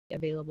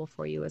available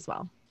for you as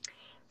well.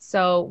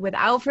 So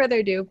without further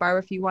ado,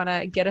 Barbara, if you want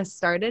to get us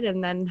started,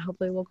 and then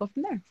hopefully we'll go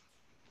from there.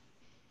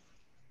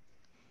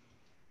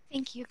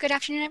 Thank you. Good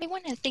afternoon,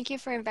 everyone, and thank you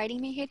for inviting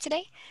me here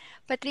today.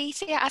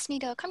 Patricia asked me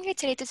to come here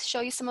today to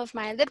show you some of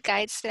my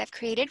LibGuides that I've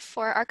created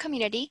for our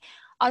community.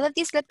 All of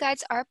these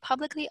LibGuides are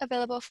publicly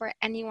available for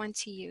anyone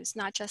to use,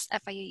 not just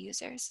FIU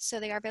users. So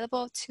they are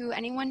available to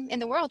anyone in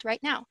the world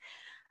right now.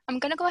 I'm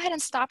going to go ahead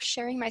and stop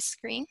sharing my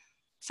screen.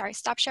 Sorry,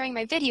 stop sharing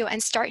my video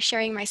and start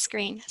sharing my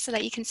screen so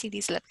that you can see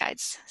these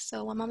LibGuides.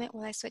 So one moment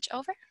while I switch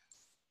over.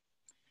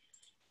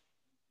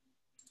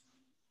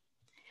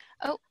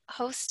 Oh,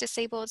 host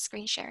disabled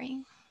screen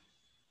sharing.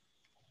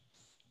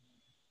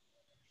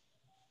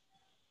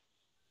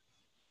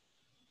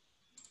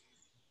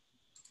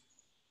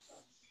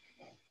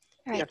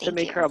 All right, you have to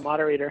make her a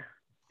moderator.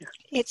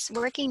 It's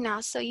working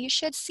now. So you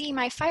should see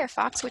my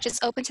Firefox, which is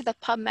open to the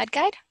PubMed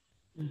guide.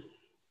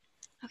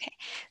 Okay,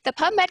 the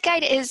PubMed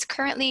guide is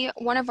currently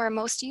one of our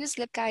most used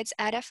LibGuides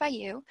at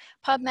FIU.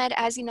 PubMed,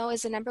 as you know,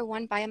 is the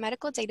 #1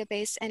 biomedical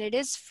database, and it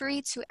is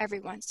free to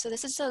everyone. So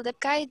this is a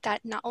LibGuide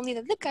that not only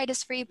the LibGuide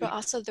is free, but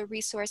also the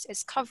resource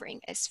is covering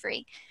is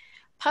free.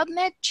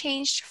 PubMed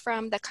changed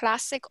from the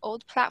classic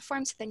old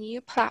platform to the new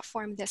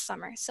platform this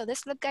summer. So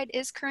this LibGuide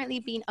is currently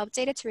being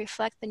updated to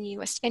reflect the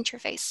newest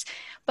interface,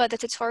 but the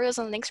tutorials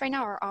and links right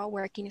now are all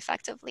working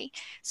effectively.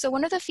 So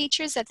one of the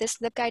features that this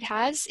LibGuide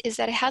has is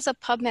that it has a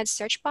PubMed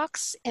search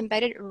box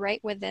embedded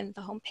right within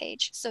the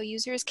homepage. So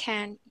users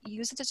can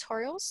use the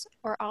tutorials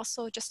or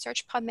also just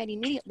search PubMed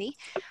immediately.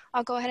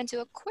 I'll go ahead and do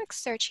a quick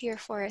search here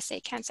for,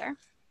 say, cancer.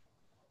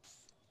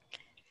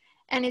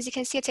 And as you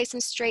can see, it takes them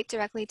straight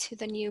directly to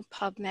the new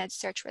PubMed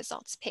search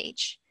results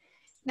page.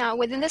 Now,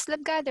 within this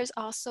LibGuide, there's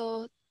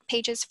also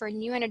pages for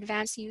new and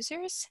advanced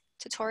users,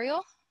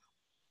 tutorial,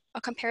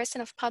 a comparison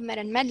of PubMed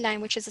and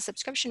Medline, which is a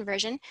subscription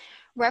version,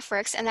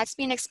 RefWorks, and that's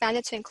being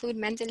expanded to include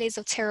Mendeley,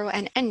 Zotero,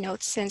 and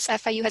EndNote since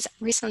FIU has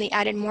recently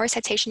added more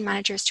citation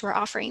managers to our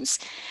offerings.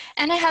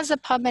 And it has a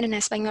PubMed in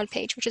Espanol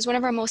page, which is one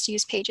of our most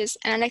used pages.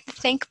 And I'd like to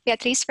thank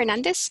Beatriz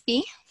Fernandez,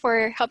 B,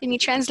 for helping me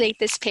translate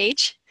this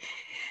page.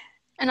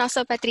 And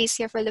also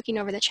Patricia for looking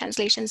over the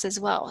translations as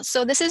well.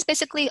 So this is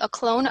basically a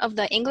clone of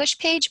the English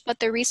page, but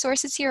the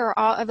resources here are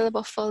all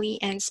available fully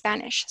in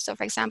Spanish. So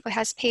for example, it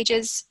has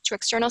pages to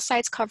external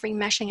sites covering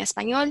mesh in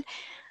Espanol,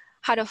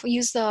 how to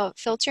use the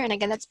filter, and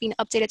again, that's being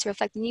updated to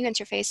reflect the new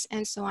interface,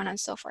 and so on and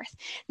so forth.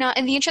 Now,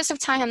 in the interest of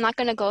time, I'm not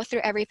gonna go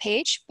through every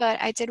page, but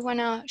I did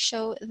wanna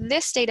show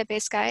this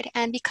database guide,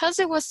 and because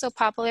it was so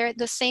popular,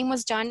 the same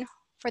was done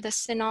for the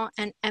CINAHL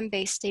and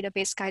Embase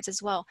database guides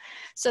as well.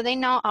 So they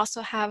now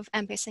also have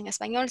Embase en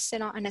Español,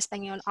 CINAHL, and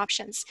Español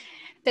options.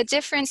 The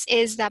difference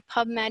is that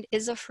PubMed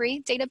is a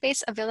free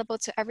database available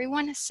to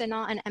everyone.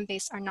 CINAHL and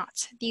Embase are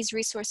not. These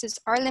resources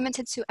are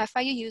limited to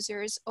FIU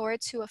users or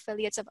to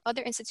affiliates of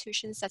other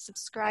institutions that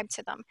subscribe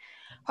to them.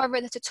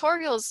 However, the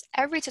tutorials,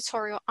 every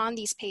tutorial on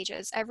these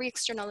pages, every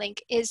external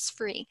link is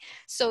free.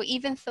 So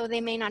even though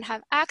they may not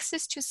have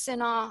access to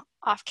CINAHL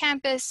off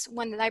campus,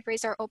 when the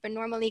libraries are open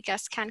normally,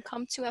 guests can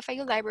come to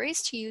FIU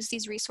libraries to use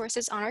these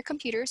resources on our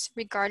computers,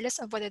 regardless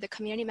of whether they're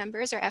community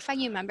members or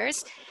FIU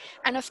members.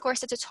 And of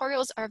course, the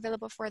tutorials are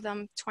available for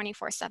them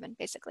 24/7,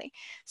 basically.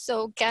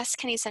 So guests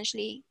can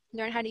essentially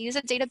learn how to use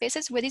the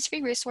databases with these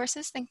free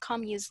resources, then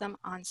come use them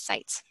on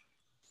site.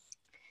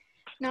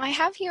 Now I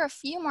have here a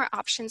few more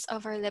options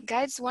of our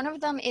LibGuides. One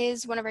of them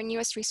is one of our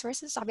newest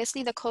resources,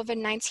 obviously the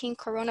COVID-19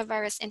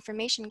 Coronavirus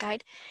Information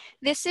Guide.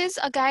 This is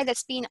a guide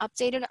that's being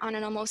updated on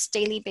an almost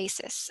daily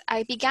basis.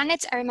 I began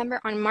it, I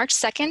remember, on March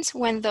 2nd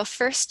when the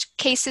first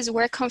cases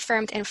were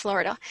confirmed in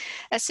Florida.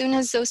 As soon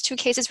as those 2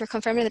 cases were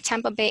confirmed in the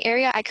Tampa Bay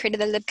area, I created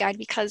the LibGuide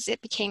because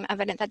it became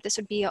evident that this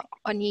would be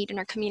a need in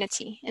our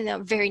community in the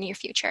very near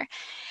future.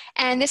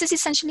 And this is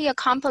essentially a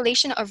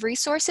compilation of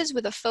resources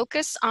with a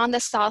focus on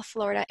the South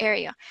Florida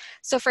area.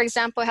 So for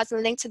example, it has a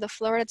link to the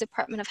Florida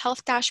Department of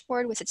Health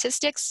dashboard with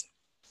statistics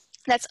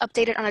that's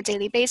updated on a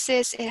daily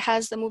basis. It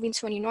has the Moving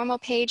to a New Normal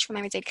page for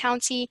Miami-Dade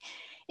County.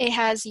 It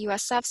has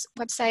USF's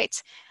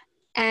website,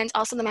 and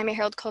also the Miami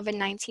Herald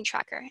COVID-19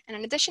 tracker. And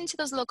in addition to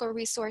those local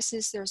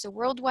resources, there's a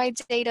worldwide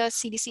data,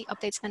 CDC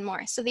updates, and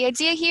more. So the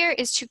idea here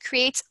is to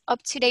create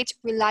up-to-date,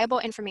 reliable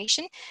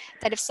information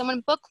that if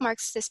someone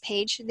bookmarks this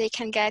page, they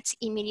can get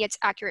immediate,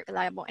 accurate,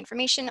 reliable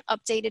information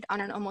updated on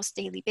an almost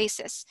daily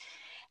basis.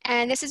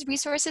 And this is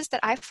resources that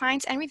I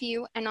find and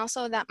review, and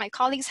also that my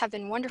colleagues have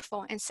been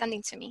wonderful in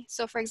sending to me.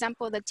 So for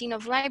example, the Dean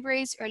of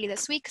Libraries early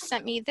this week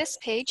sent me this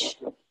page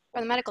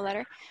for the medical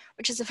letter,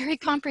 which is a very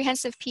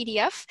comprehensive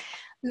PDF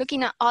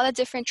looking at all the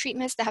different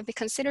treatments that have been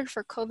considered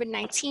for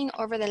COVID-19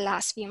 over the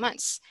last few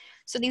months.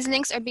 So these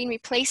links are being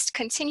replaced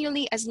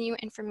continually as new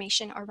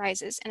information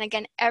arises. And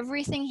again,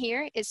 everything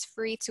here is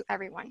free to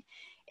everyone.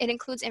 It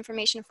includes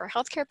information for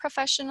healthcare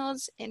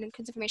professionals, it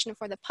includes information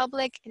for the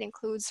public, it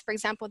includes, for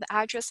example, the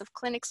address of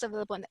clinics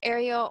available in the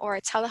area or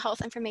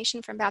telehealth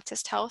information from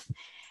Baptist Health.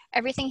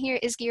 Everything here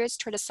is geared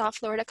toward the South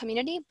Florida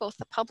community, both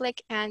the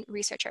public and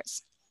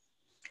researchers.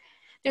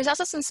 There's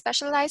also some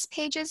specialized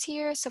pages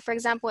here. So for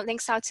example, it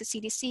links out to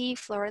CDC,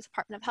 Florida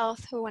Department of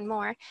Health, WHO, and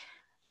more.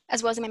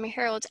 as well as the Memory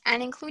Herald,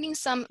 and including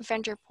some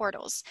vendor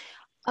portals.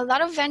 A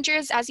lot of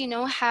vendors, as you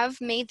know, have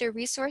made their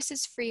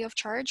resources free of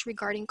charge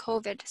regarding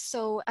COVID.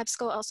 So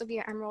EBSCO,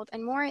 Elsevier, Emerald,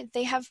 and more,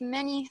 they have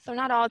many, though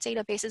not all,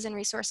 databases and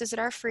resources that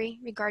are free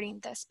regarding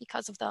this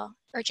because of the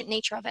urgent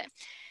nature of it.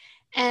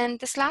 And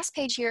this last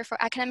page here for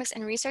academics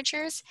and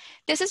researchers,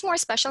 this is more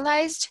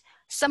specialized.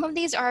 Some of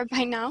these are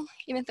by now,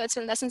 even though it's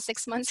been less than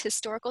 6 months,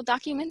 historical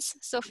documents.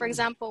 So for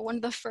example, one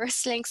of the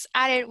first links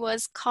added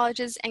was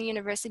colleges and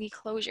university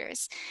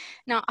closures.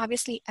 Now,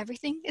 obviously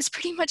everything is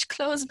pretty much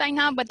closed by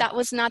now, but that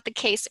was not the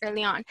case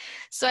early on.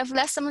 So I've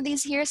left some of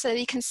these here so that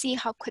you can see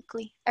how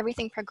quickly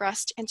everything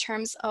progressed in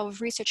terms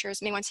of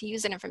researchers may want to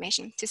use that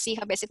information to see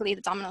how basically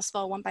the dominoes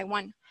fell one by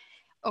one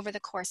over the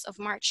course of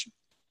March.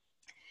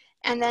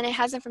 And then it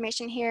has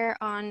information here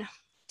on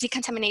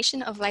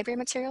decontamination of library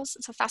materials.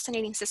 It's a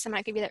fascinating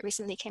systematic review that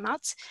recently came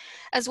out,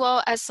 as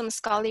well as some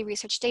scholarly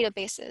research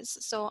databases.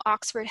 So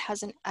Oxford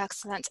has an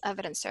excellent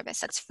evidence service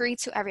that's free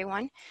to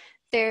everyone.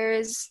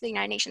 There's the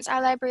United Nations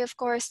iLibrary, of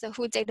course, the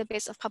WHO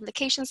database of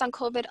publications on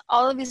COVID.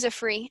 All of these are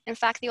free. In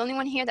fact, the only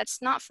one here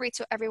that's not free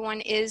to everyone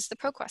is the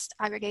ProQuest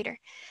aggregator.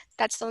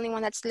 That's the only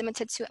one that's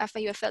limited to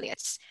FIU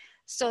affiliates.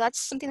 So that's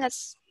something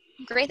that's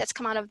great that's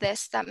come out of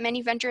this, that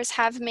many vendors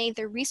have made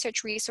their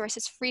research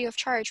resources free of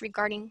charge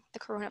regarding the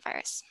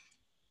coronavirus.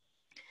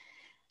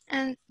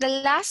 And the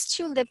last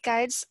two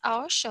LibGuides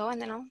I'll show,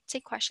 and then I'll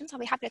take questions, I'll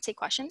be happy to take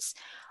questions,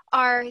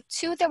 are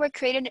two that were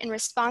created in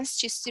response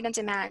to student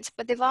demand,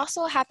 but they've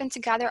also happened to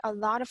gather a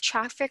lot of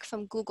traffic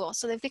from Google.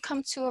 So they've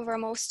become two of our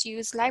most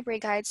used library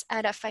guides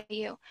at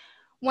FIU.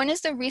 One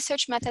is the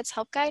Research Methods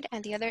Help Guide,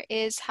 and the other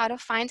is How to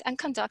Find and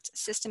Conduct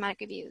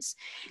Systematic Reviews.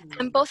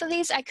 And both of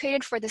these I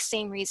created for the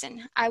same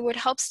reason. I would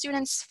help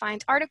students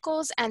find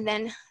articles, and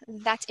then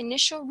that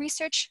initial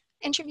research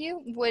interview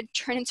would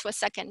turn into a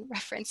second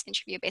reference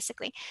interview,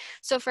 basically.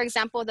 So for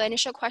example, the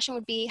initial question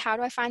would be, how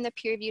do I find the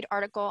peer-reviewed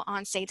article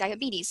on, say,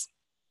 diabetes?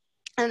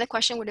 And the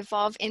question would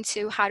evolve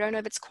into, how do I know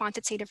if it's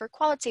quantitative or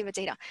qualitative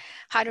data?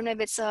 How do I know if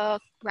it's a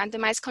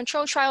randomized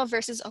control trial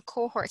versus a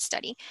cohort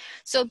study?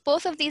 So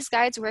both of these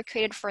guides were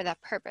created for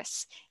that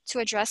purpose, to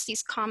address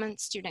these common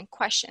student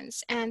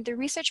questions. And the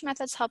Research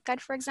Methods Help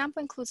Guide, for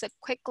example, includes a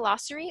quick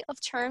glossary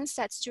of terms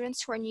that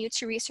students who are new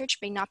to research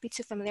may not be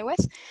too familiar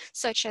with,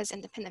 such as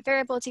independent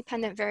variable,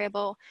 dependent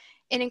variable.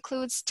 It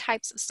includes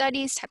types of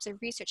studies, types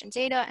of research and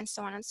data, and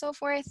so on and so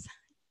forth.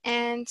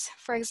 And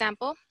for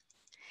example,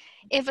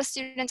 if a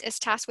student is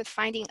tasked with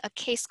finding a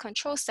case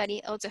control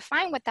study, it'll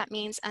define what that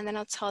means, and then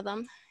I'll tell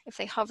them, if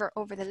they hover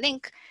over the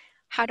link,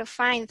 how to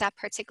find that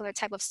particular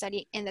type of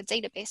study in the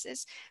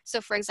databases. So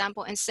for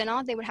example, in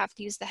CINAHL, they would have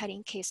to use the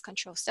heading case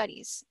control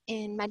studies.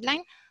 In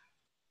Medline,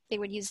 they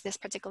would use this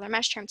particular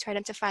mesh term to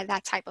identify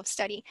that type of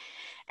study.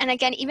 And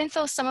again, even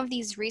though some of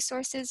these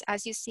resources,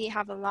 as you see,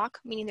 have a lock,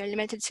 meaning they're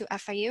limited to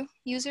FIU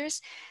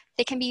users,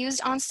 they can be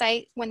used on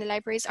site when the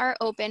libraries are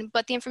open,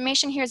 but the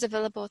information here is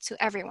available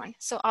to everyone.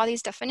 So all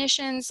these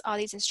definitions, all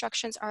these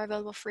instructions are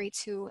available free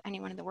to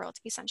anyone in the world,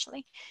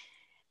 essentially.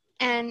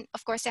 And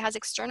of course, it has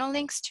external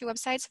links to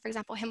websites. For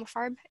example,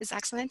 Himmelfarb is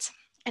excellent,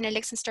 and it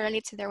links externally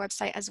to their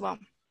website as well.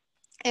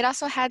 It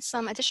also had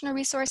some additional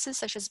resources,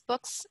 such as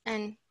books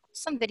and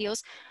some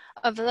videos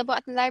available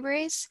at the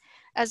libraries,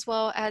 as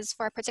well as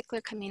for a particular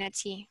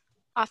community,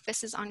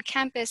 offices on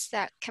campus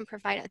that can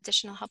provide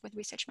additional help with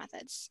research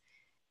methods.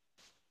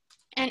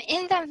 And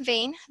in that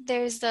vein,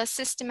 there's the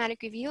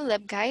Systematic Review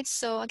LibGuide.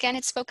 So again,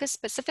 it's focused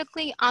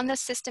specifically on the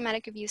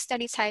systematic review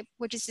study type,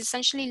 which is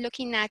essentially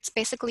looking at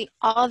basically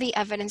all the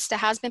evidence that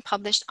has been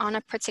published on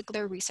a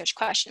particular research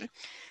question.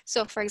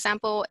 So for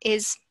example,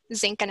 is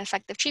zinc an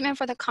effective treatment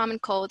for the common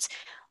colds?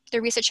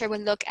 The researcher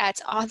would look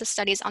at all the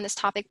studies on this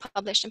topic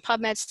published in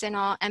PubMed,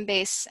 CINAHL,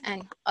 Embase,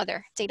 and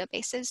other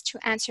databases to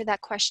answer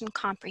that question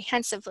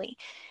comprehensively.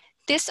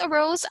 This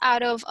arose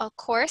out of a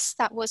course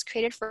that was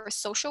created for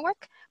social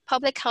work.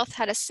 Public health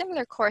had a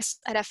similar course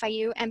at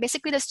FIU, and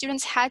basically the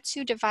students had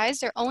to devise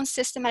their own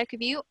systematic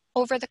review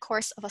over the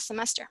course of a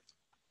semester.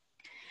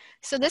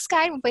 So this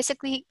guide will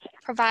basically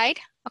provide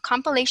a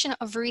compilation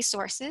of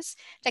resources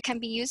that can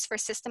be used for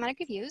systematic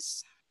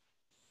reviews.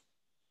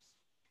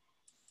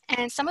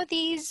 And some of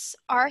these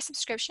are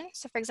subscriptions.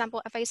 So for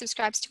example, FIU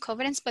subscribes to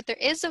Covidence, but there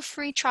is a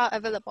free trial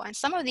available. And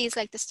some of these,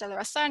 like the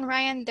Stellarasa and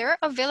Ryan, they're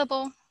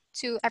available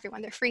to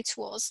everyone. They're free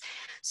tools.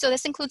 So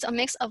this includes a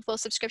mix of both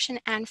subscription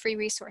and free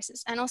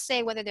resources. And I'll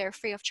say whether they're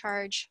free of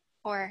charge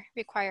or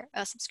require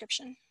a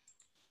subscription.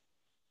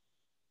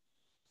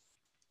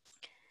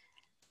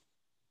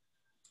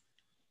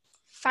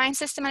 Find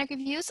systematic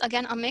reviews,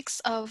 again, a mix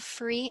of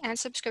free and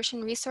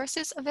subscription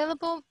resources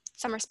available.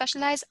 Some are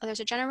specialized, others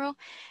are general.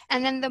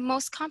 And then the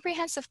most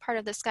comprehensive part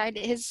of this guide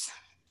is,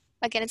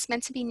 again, it's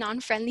meant to be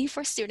non-friendly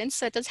for students,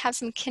 so it does have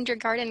some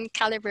kindergarten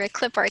caliber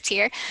clip art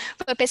here.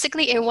 But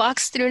basically, it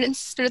walks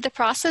students through the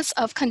process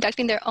of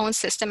conducting their own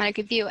systematic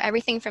review,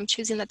 everything from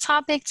choosing the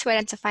topic to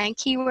identifying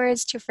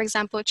keywords to, for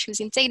example,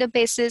 choosing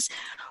databases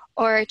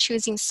or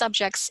choosing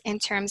subjects in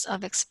terms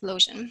of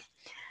explosion.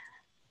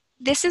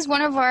 This is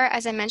one of our,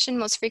 as I mentioned,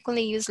 most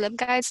frequently used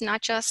LibGuides,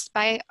 not just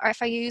by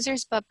FIU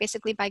users, but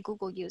basically by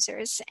Google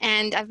users.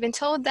 And I've been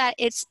told that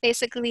it's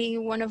basically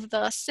one of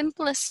the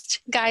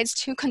simplest guides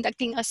to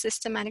conducting a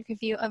systematic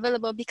review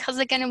available because,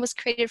 again, it was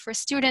created for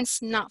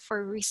students, not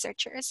for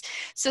researchers.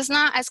 So it's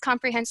not as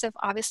comprehensive,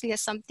 obviously,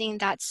 as something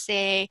that,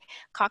 say,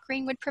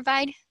 Cochrane would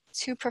provide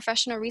to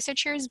professional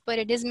researchers, but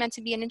it is meant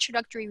to be an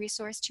introductory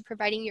resource to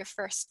providing your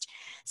first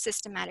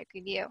systematic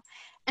review.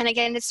 And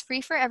again, it's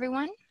free for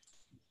everyone.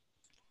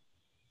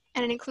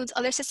 And it includes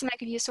other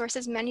systematic review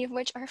sources, many of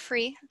which are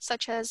free,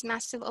 such as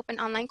massive open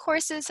online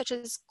courses, such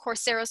as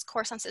Coursera's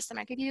course on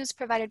systematic reviews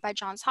provided by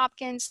Johns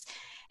Hopkins,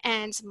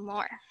 and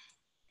more.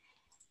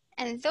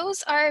 And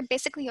those are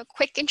basically a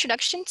quick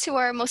introduction to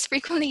our most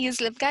frequently used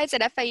LibGuides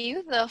at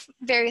FIU, the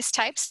various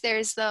types.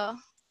 There's the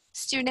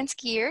student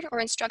geared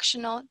or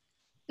instructional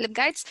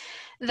LibGuides,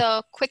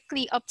 the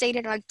quickly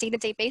updated on a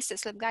day-to-day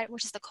basis LibGuide,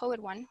 which is the COVID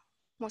one,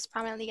 most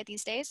prominently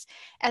these days,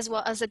 as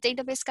well as the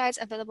database guides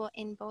available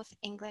in both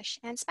English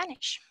and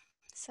Spanish.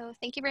 So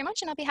thank you very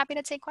much, and I'll be happy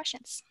to take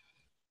questions.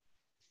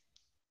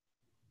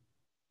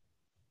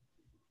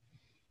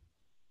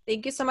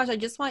 Thank you so much. I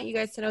just want you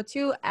guys to know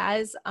too,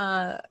 as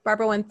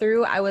Barbara went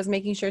through, I was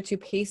making sure to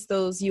paste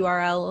those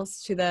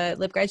URLs to the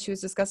LibGuide she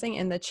was discussing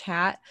in the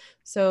chat.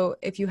 So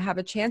if you have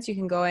a chance, you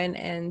can go in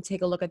and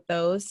take a look at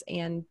those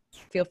and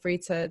feel free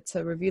to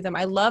review them.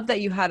 I love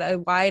that you had a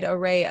wide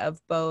array of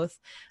both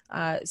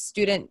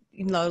student,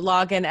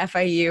 login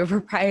FIU,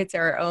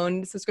 proprietary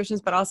owned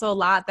subscriptions, but also a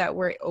lot that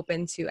were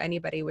open to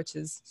anybody, which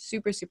is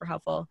super, super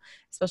helpful,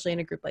 especially in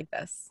a group like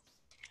this.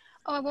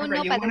 Oh, I will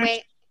note, by the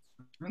way,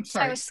 I'm so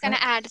I sorry. was just going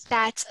to add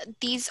that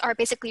these are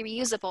basically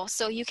reusable.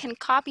 So you can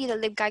copy the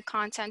LibGuide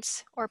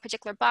content or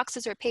particular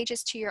boxes or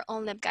pages to your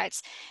own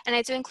LibGuides. And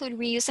I do include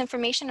reuse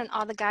information on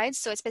all the guides.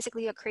 So it's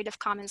basically a Creative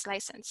Commons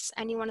license.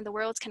 Anyone in the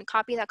world can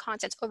copy that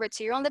content over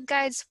to your own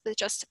LibGuides with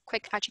just a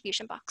quick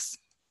attribution box.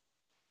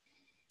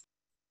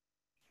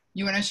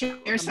 You want to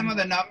share some of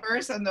the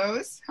numbers on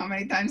those? How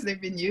many times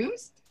they've been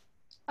used?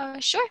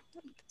 Sure.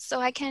 So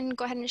I can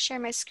go ahead and share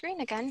my screen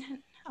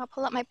again. I'll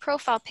pull up my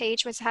profile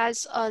page, which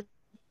has a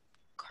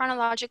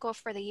chronological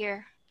for the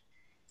year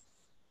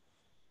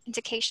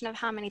indication of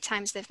how many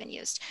times they've been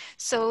used.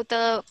 So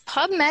the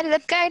PubMed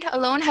LibGuide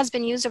alone has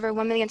been used over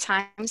 1 million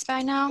times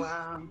by now.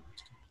 Wow.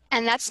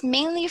 And that's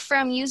mainly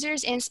from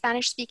users in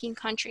Spanish-speaking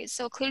countries.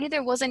 So clearly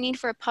there was a need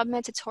for a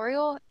PubMed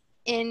tutorial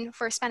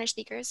for Spanish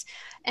speakers.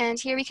 And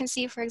here we can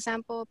see, for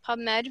example,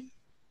 PubMed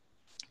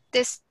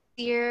this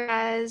year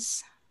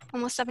has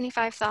almost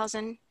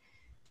 75,000.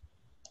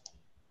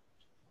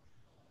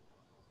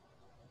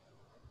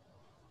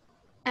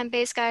 And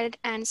Base Guide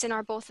and SIN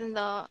are both in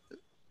the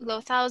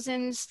low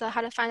thousands. The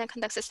How to Find and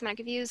Conduct Systematic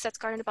Reviews, that's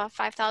garnered about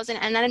 5,000.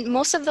 And then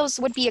most of those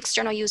would be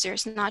external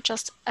users, not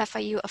just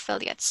FIU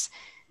affiliates.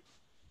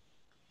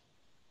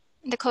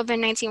 The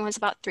COVID-19 was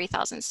about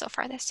 3,000 so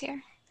far this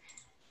year.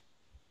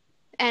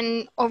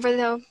 And over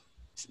the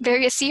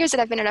various years that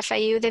I've been at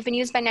FIU, they've been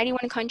used by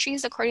 91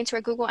 countries according to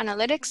our Google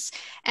Analytics,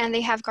 and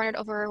they have garnered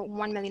over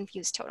 1 million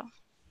views total.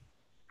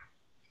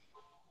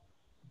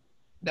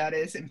 That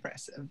is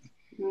impressive.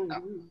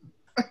 Mm-hmm.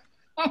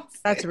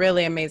 That's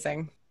really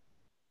amazing.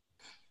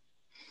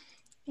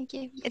 Thank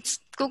you.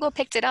 Google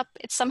picked it up.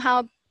 It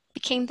somehow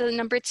became the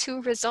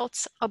 #2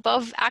 results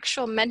above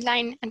actual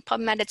Medline and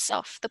PubMed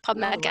itself, the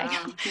PubMed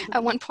guide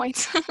at one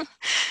point.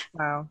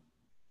 Wow.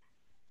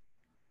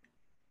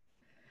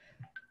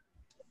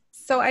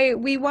 So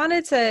we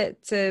wanted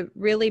to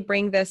really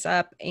bring this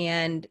up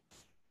and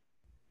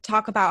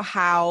talk about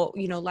how,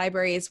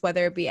 libraries,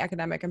 whether it be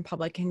academic and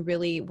public, can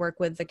really work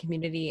with the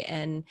community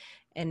and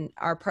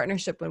our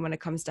partnership when it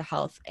comes to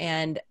health.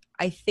 And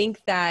I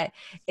think that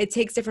it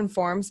takes different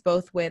forms,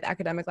 both with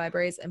academic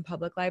libraries and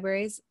public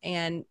libraries.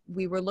 And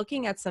we were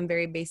looking at some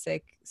very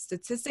basic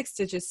statistics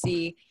to just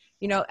see,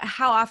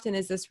 how often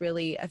is this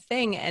really a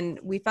thing? And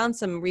we found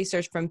some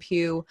research from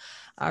Pew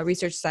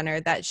Research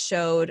Center that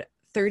showed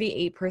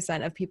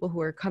 38% of people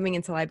who are coming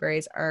into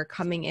libraries are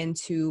coming in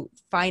to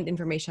find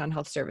information on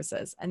health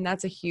services. And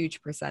that's a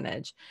huge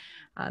percentage.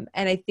 And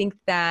I think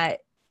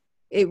that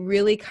it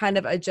really kind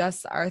of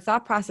adjusts our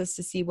thought process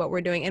to see what we're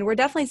doing. And we're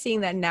definitely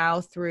seeing that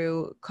now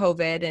through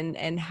COVID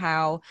and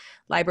how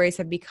libraries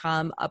have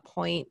become a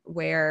point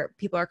where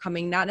people are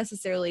coming not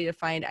necessarily to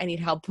find, I need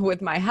help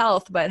with my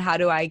health, but how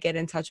do I get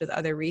in touch with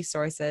other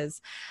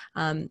resources?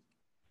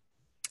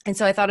 And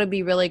so I thought it'd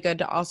be really good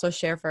to also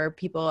share for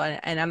people,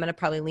 and I'm going to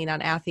probably lean on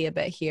Athy a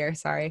bit here,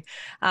 sorry,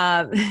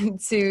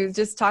 to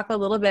just talk a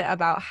little bit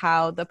about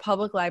how the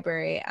public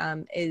library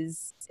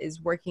is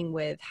working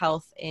with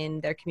health in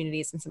their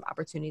communities and some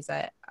opportunities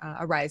that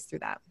arise through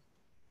that.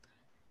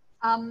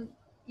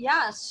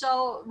 Yeah,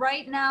 so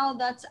right now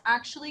that's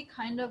actually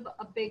kind of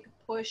a big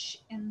push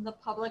in the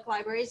public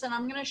libraries, and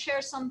I'm going to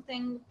share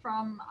something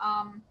from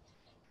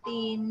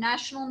the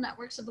National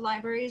Networks of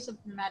Libraries of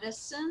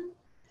Medicine,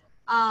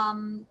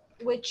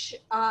 which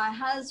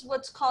has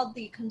what's called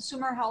the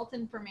Consumer Health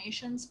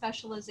Information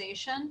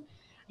Specialization.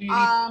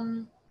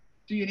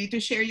 Do you need to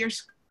share your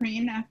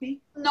screen, Effie?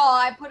 No,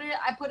 I put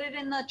it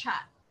in the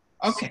chat.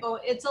 Okay. So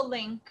it's a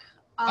link.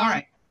 All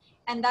right.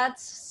 And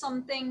that's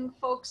something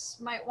folks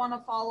might want to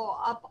follow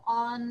up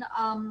on.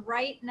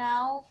 Right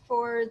now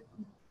for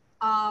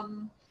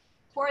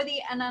the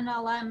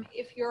NNLM,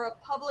 if you're a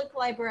public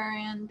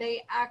librarian,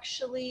 they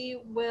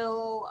actually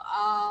will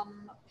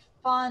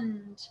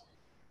fund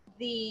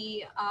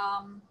the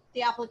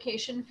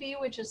application fee,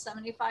 which is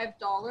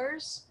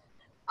 $75,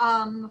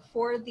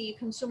 for the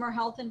consumer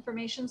health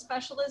information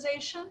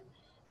specialization,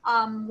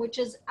 which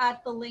is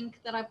at the link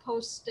that I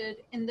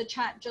posted in the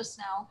chat just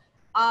now.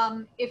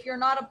 If you're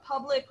not a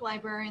public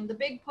librarian, the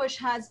big push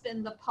has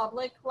been the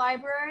public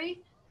library,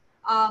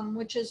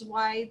 which is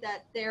why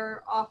that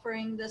they're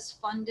offering this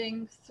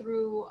funding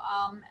through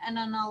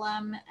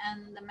NNLM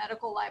and the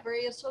Medical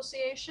Library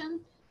Association.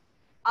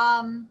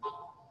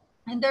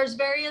 And there's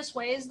various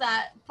ways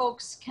that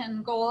folks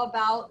can go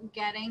about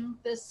getting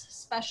this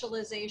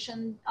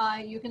specialization.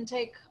 You can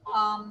take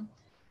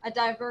a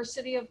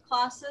diversity of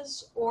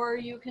classes, or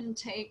you can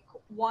take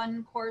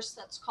one course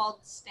that's called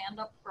Stand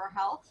Up for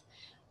Health.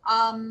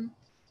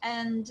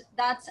 And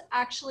that's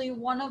actually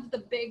one of the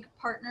big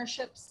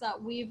partnerships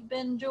that we've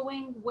been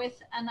doing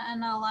with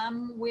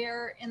NNLM.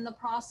 We're in the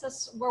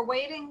process, we're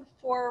waiting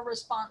for a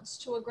response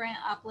to a grant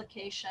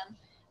application,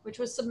 which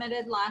was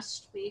submitted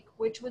last week,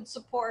 which would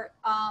support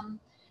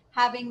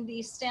having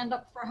the Stand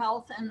Up for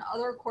Health and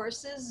other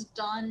courses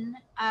done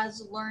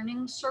as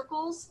learning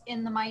circles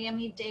in the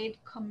Miami-Dade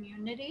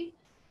community.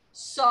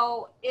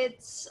 So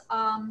it's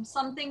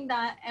something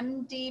that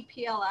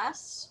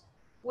MDPLS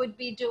would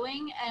be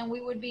doing, and we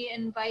would be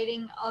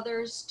inviting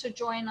others to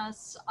join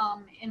us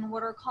in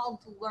what are called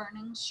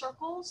learning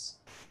circles.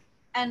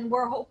 And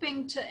we're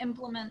hoping to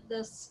implement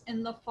this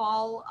in the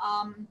fall,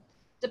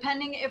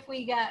 depending if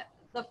we get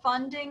the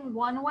funding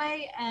one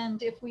way,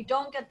 and if we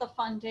don't get the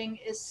funding,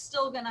 is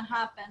still going to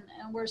happen,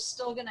 and we're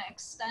still going to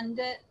extend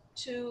it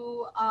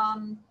to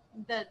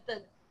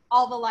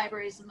all the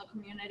libraries in the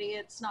community.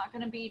 It's not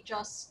going to be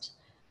just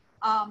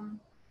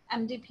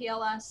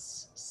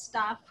MDPLS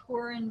staff who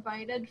are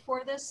invited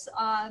for this.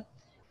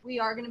 We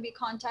are going to be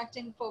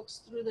contacting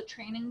folks through the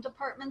training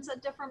departments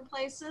at different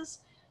places.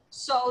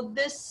 So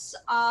this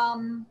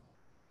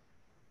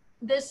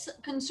this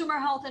consumer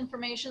health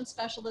information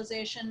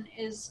specialization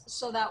is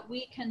so that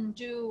we can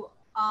do,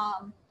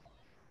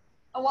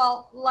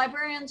 well,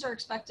 librarians are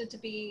expected to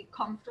be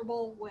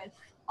comfortable with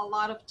a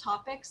lot of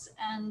topics,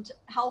 and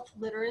health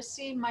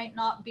literacy might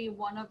not be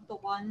one of the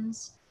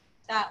ones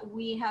that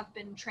we have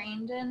been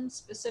trained in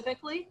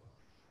specifically.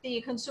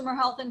 The consumer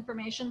health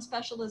information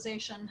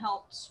specialization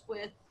helps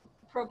with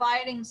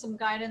providing some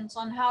guidance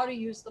on how to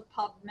use the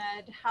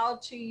PubMed, how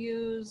to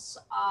use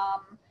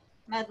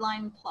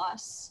Medline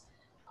Plus,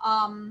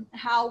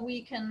 how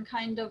we can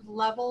kind of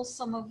level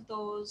some of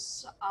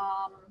those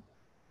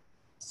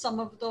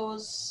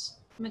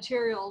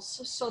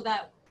materials so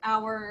that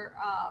our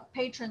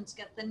patrons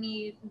get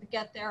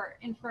their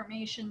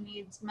information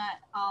needs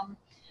met.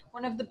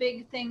 One of the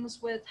big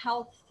things with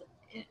health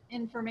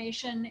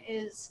information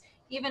is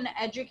even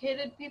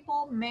educated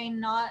people may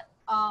not,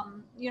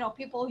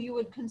 people you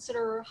would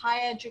consider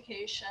high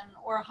education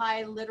or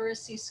high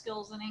literacy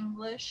skills in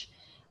English,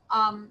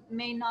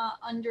 may not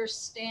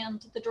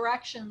understand the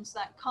directions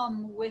that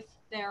come with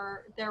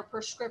their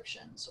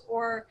prescriptions,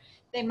 or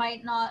they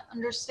might not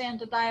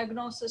understand a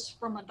diagnosis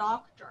from a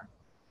doctor.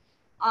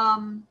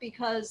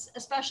 Because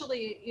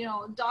especially,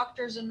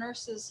 doctors and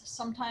nurses,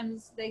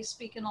 sometimes they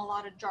speak in a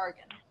lot of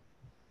jargon.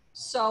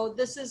 So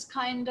this is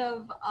kind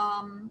of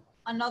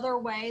another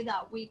way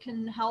that we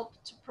can help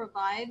to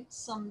provide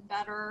some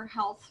better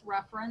health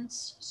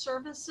reference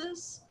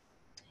services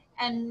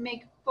and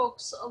make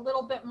folks a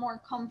little bit more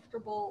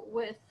comfortable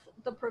with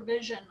the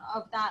provision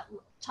of that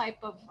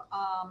type of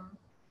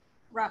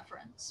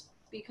reference,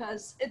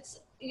 because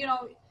it's,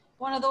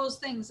 one of those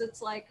things,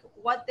 it's like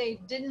what they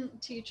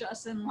didn't teach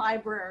us in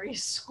library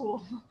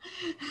school,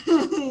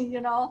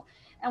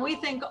 and we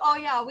think, oh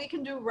yeah, we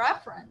can do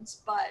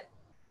reference, but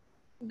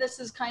this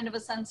is kind of a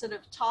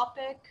sensitive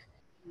topic,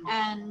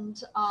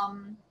 and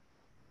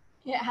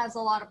it has a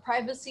lot of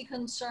privacy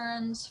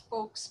concerns.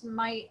 Folks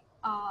might,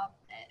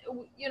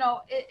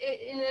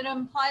 it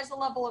implies a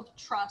level of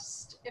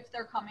trust if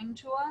they're coming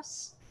to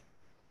us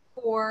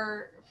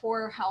for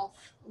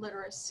health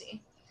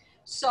literacy.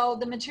 So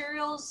the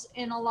materials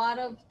in a lot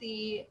of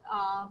the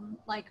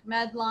like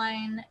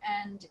Medline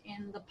and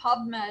in the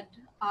PubMed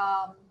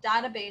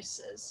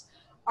databases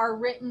are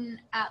written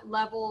at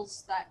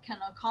levels that can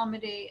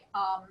accommodate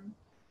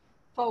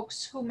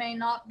folks who may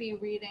not be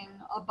reading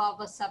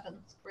above a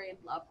 7th grade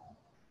level.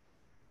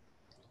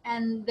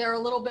 And they're a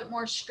little bit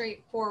more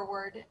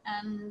straightforward,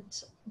 and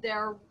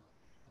they're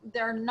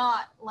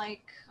not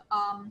like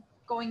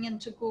going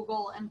into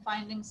Google and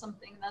finding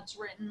something that's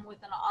written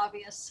with an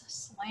obvious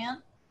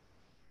slant.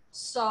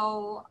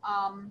 So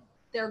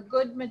they're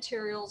good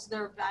materials,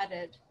 they're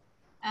vetted.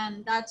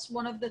 And that's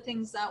one of the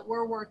things that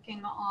we're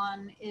working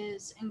on,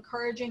 is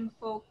encouraging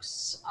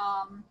folks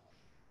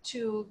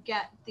to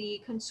get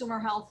the consumer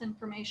health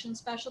information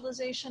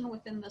specialization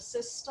within the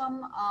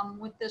system.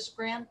 With this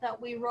grant that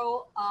we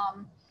wrote,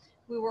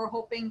 we were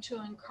hoping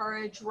to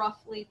encourage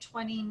roughly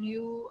 20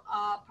 new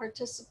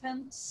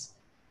participants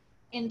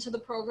into the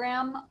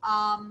program.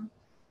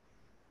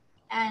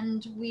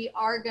 And we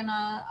are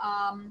gonna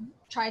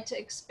try to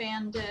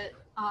expand it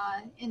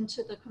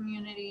into the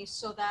community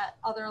so that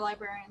other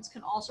librarians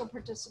can also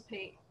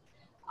participate,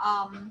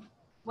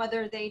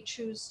 whether they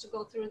choose to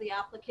go through the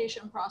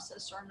application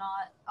process or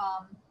not,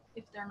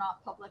 if they're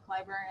not public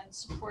librarians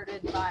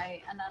supported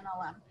by an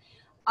NLM.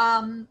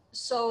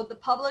 So the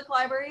public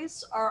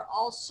libraries are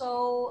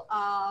also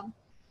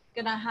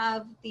gonna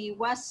have the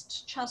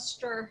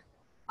Westchester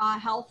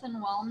Health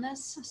and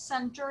Wellness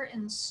Center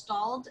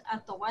installed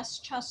at the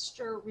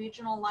Westchester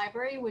Regional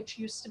Library, which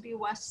used to be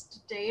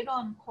West Dade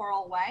on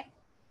Coral Way.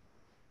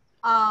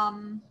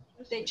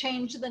 They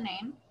changed the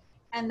name,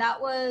 and that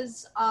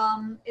was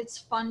its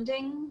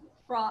funding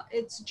from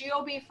its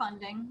GOB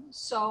funding.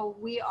 So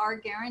we are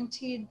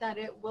guaranteed that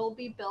it will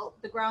be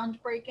built. The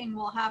groundbreaking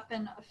will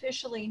happen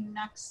officially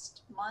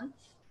next month,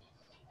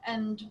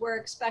 and we're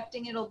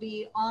expecting it'll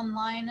be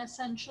online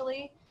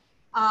essentially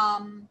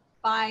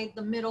by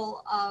the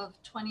middle of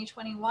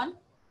 2021.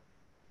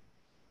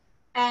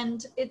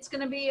 And it's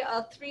going to be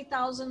a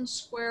 3,000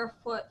 square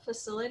foot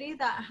facility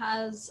that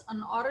has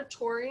an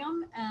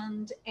auditorium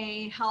and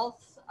a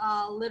health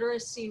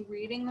literacy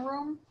reading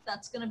room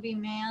that's going to be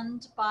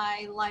manned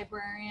by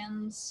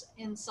librarians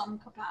in some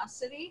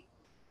capacity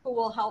who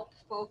will help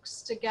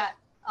folks to get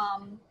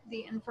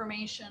the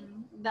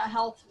information, the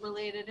health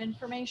related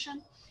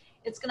information.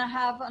 It's going to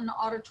have an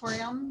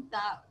auditorium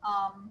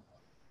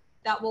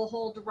that will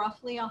hold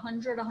roughly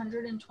 100,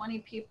 120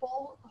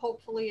 people.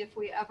 Hopefully, if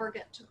we ever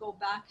get to go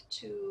back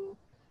to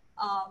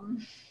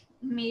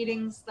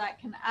meetings that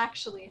can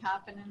actually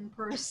happen in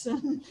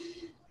person.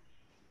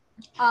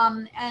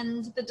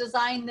 And the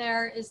design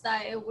there is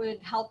that it would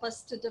help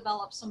us to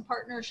develop some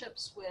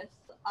partnerships with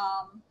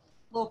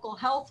local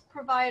health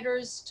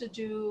providers to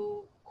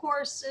do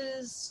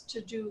courses, to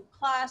do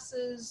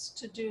classes,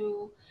 to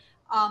do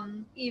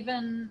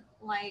even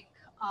like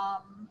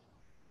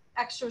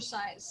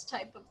exercise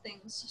type of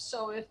things.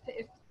 So if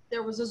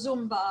there was a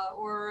Zumba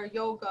or a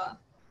yoga,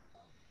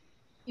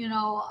 you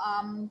know,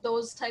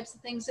 those types of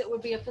things, it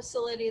would be a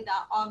facility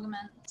that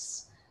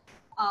augments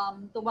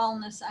the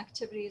wellness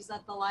activities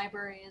that the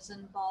library is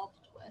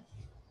involved with.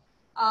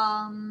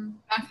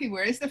 Matthew,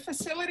 where is the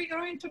facility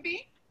going to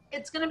be?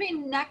 It's going to be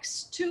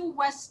next to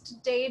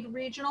West Dade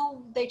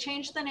Regional. They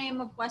changed the name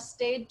of West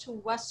Dade to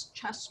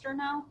Westchester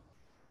now.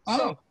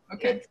 So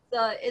okay.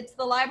 It's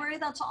the library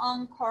that's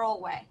on Coral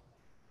Way.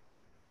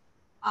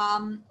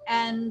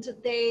 And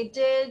they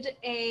did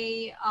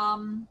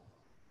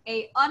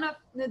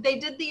they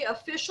did the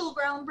official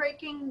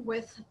groundbreaking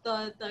with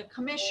the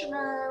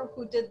commissioner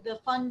who did the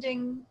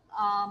funding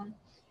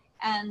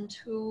and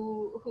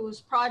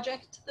whose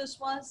project this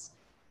was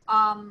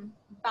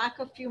back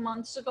a few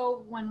months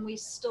ago when we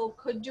still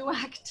could do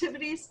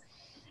activities,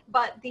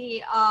 but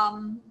the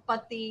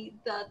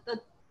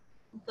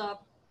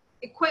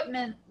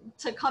equipment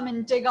to come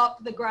and dig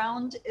up the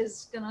ground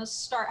is going to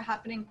start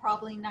happening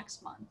probably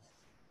next month.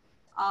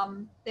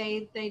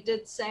 They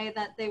did say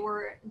that they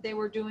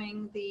were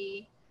doing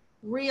the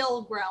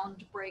real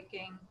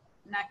groundbreaking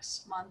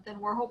next month, and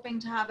we're hoping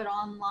to have it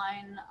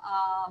online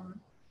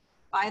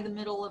by the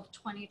middle of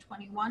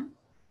 2021.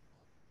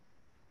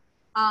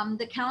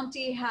 The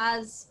county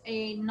has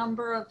a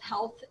number of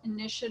health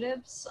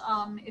initiatives.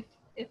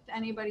 If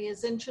anybody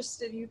is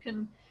interested, you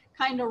can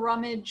kind of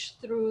rummage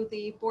through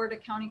the Board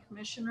of County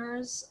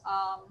Commissioners,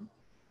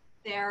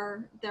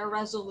 their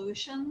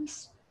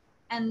resolutions.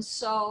 And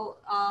so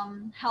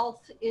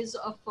health is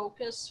a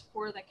focus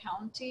for the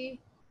county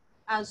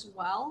as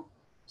well.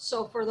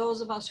 So for those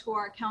of us who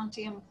are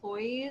county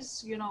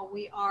employees, you know,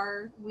 we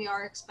are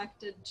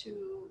expected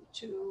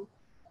to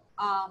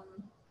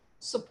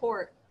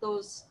support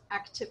those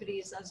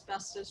activities as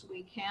best as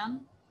we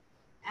can.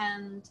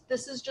 And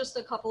this is just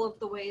a couple of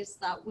the ways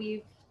that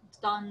we've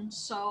done.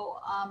 So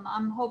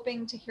I'm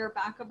hoping to hear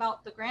back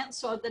about the grant.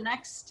 So the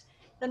next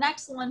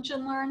Lunch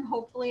and Learn,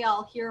 hopefully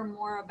I'll hear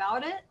more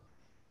about it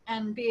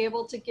and be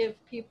able to give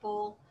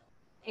people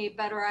a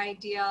better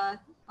idea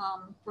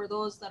for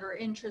those that are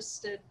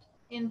interested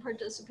in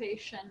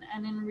participation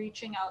and in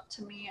reaching out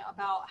to me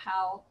about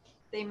how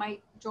they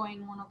might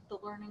join one of the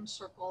learning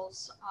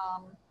circles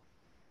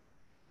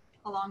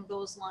along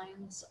those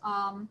lines.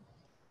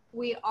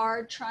 We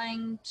are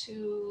trying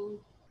to,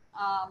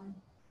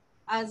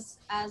 as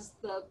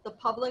the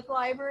public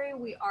library,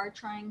 we are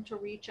trying to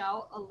reach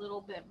out a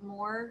little bit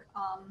more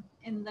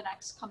in the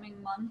next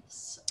coming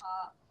months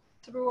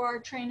through our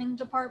training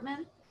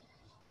department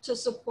to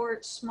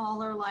support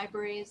smaller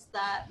libraries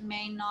that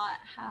may not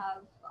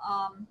have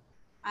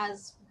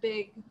as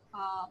big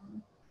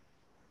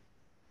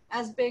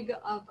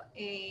of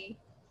a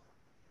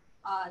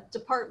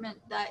department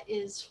that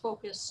is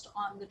focused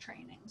on the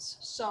trainings.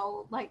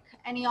 So like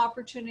any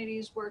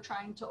opportunities we're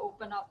trying to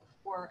open up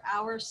for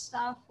our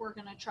staff, we're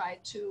going to try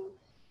to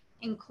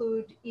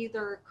include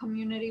either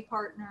community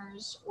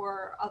partners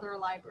or other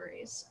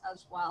libraries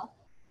as well,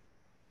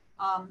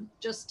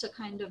 just to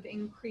kind of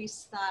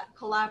increase that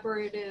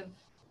collaborative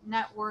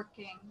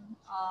networking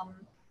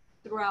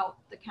throughout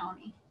the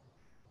county.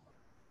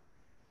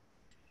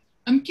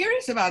 I'm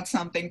curious about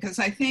something because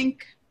I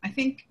think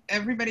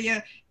everybody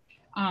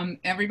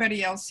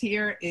else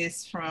here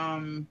is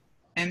from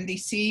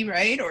MDC,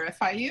 right, or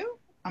FIU?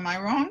 Am I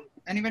wrong?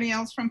 Anybody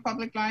else from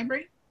public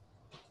library?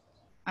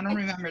 I don't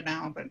remember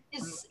now, but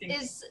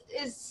is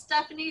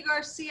Stephanie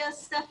Garcia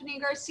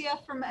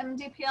from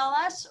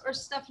MDPLS or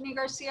Stephanie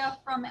Garcia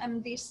from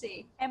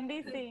MDC?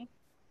 MDC.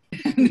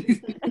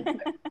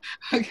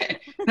 Okay,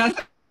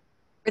 that's,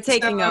 we're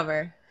taking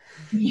over.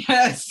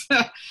 Yes.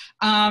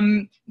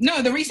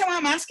 No, the reason why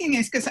I'm asking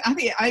is because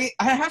I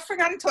have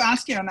forgotten to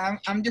ask you, and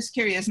I'm just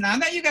curious. Now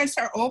that you guys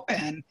are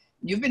open,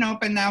 you've been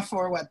open now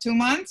for what, 2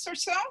 months or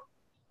so?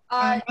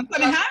 Month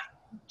and a half?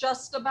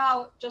 Just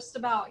about,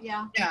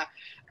 yeah. Yeah.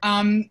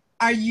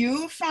 Are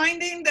you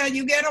finding that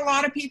you get a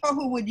lot of people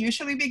who would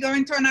usually be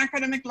going to an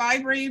academic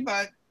library,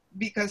 but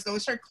because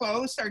those are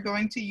closed, are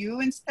going to you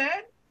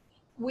instead?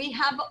 We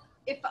have,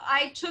 if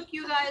I took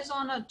you guys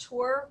on a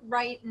tour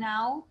right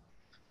now,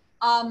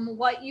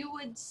 what you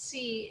would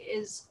see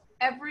is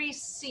every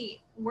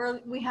seat, where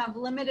we have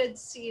limited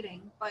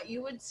seating, but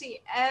you would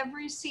see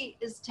every seat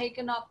is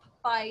taken up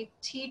by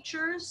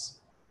teachers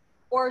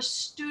or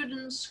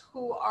students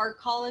who are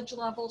college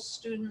level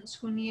students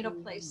who need a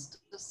place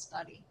to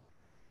study.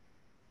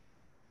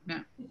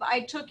 Yeah. If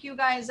I took you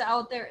guys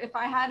out there, if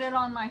I had it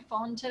on my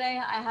phone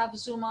today, I have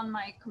Zoom on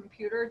my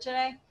computer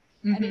today.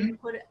 I didn't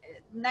put it,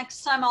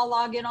 next time I'll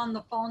log in on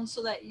the phone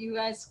so that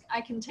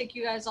I can take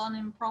you guys on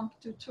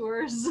impromptu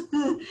tours.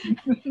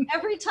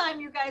 Every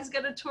time you guys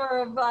get a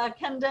tour of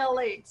Kendall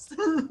Lakes,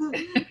 come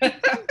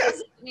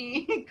visit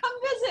me. Come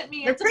visit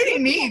me. They're pretty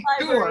neat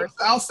tours,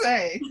 I'll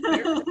say.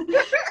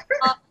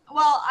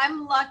 Well,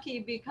 I'm lucky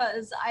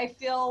because I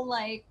feel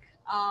like,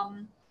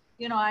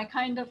 you know, I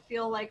kind of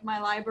feel like my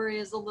library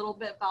is a little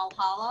bit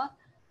Valhalla.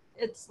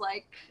 It's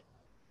like,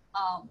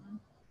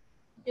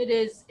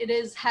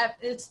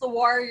 it's the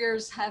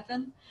warrior's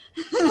heaven.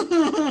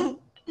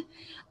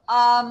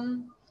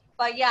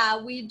 But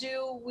yeah, we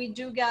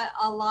do get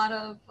a lot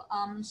of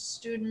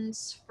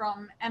students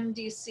from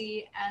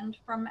MDC and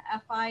from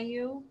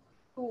FIU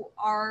who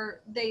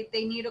they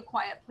need a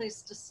quiet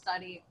place to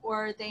study,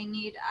 or they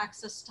need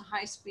access to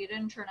high-speed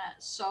internet.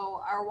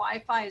 So our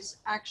Wi-Fi is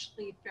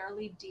actually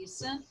fairly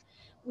decent.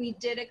 We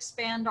did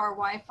expand our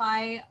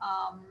Wi-Fi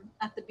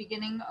at the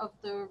beginning of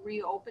the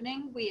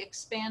reopening. We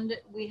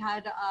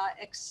had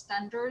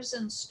extenders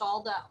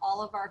installed at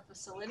all of our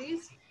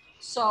facilities.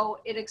 So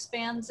it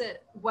expands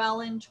it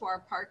well into our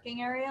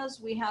parking areas.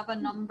 We have a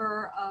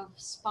number of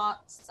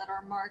spots that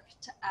are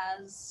marked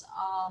as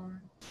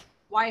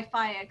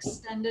Wi-Fi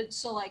extended.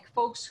 So like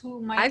folks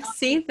who might I've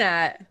seen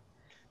that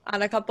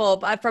on a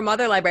couple from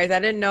other libraries. I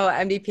didn't know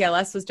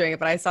MDPLS was doing it,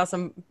 but I saw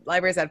some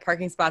libraries that had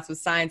parking spots with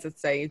signs that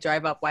say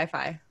drive up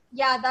Wi-Fi.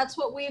 Yeah, that's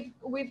what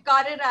we've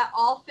got it at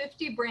all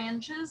 50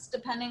 branches,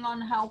 depending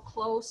on how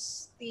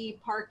close the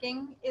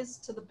parking is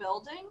to the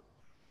building.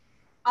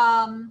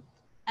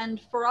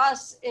 And for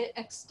us, it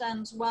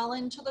extends well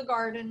into the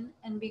garden,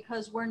 and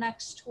because we're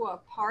next to a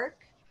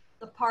park,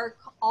 the park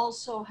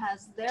also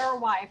has their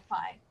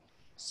Wi-Fi.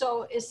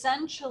 So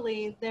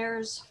essentially,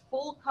 there's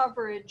full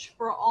coverage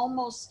for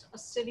almost a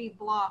city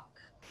block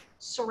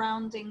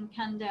surrounding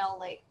Kendall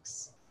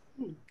Lakes.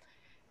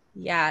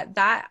 Yeah,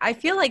 that I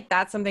feel like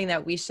that's something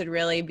that we should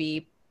really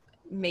be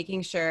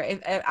making sure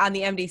on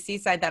the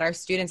MDC side that our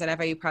students, and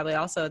FIU probably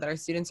also, that our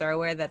students are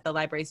aware that the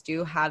libraries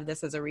do have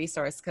this as a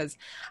resource. Because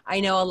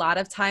I know a lot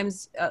of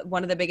times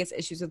one of the biggest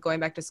issues with going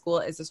back to school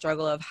is the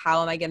struggle of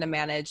how am I going to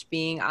manage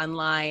being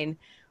online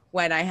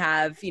when I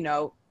have, you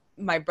know,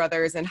 my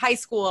brother's in high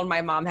school and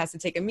my mom has to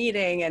take a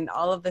meeting and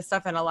all of this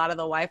stuff, and a lot of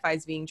the Wi-Fi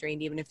is being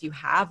drained even if you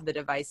have the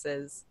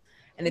devices,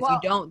 and if you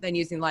don't, then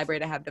using the library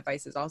to have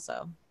devices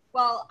also.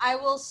 Well, I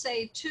will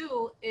say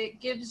too, it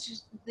gives you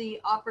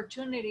the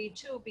opportunity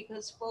too,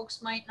 because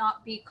folks might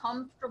not be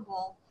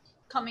comfortable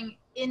coming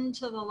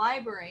into the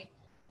library,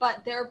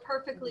 but they're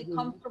perfectly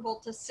comfortable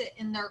to sit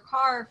in their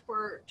car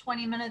for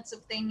 20 minutes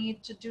if they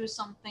need to do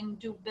something,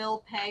 do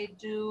bill pay,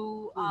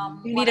 do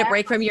you need a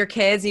break from your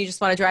kids and you just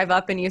want to drive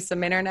up and use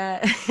some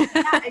internet.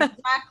 Yeah,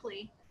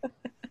 exactly.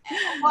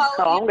 Well,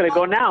 so I'm gonna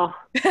go now.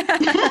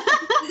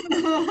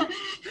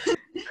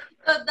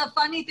 The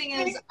funny thing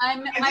is, I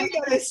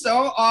think that is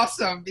so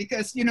awesome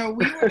because, you know,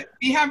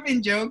 we have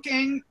been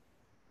joking.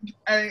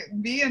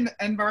 Me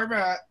and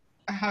Barbara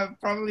have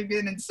probably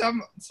been in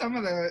some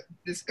of the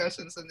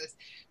discussions on this.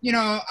 You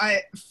know,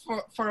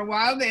 for a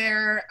while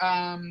there,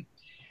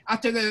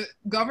 after the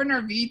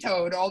governor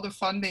vetoed all the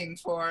funding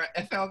for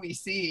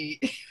FLVC,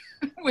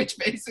 which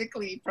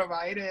basically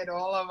provided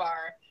all of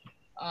our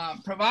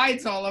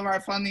provides all of our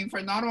funding for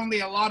not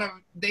only a lot of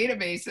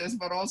databases,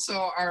 but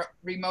also our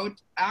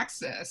remote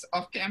access,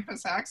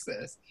 off-campus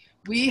access.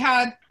 We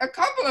had a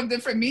couple of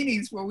different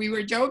meetings where we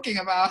were joking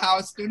about how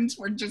students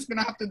were just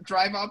gonna have to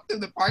drive up to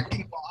the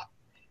parking lot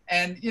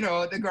and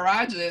the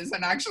garages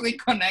and actually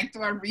connect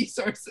to our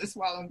resources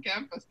while on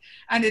campus.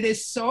 And it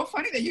is so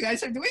funny that you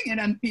guys are doing it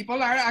and people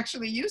are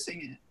actually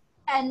using it.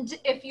 And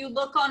if you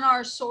look on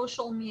our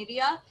social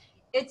media,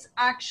 it's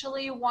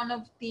actually one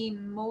of the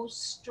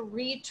most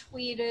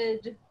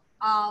retweeted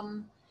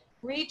and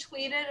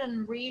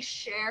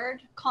reshared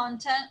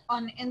content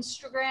on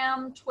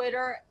Instagram,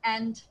 Twitter,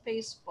 and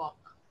Facebook.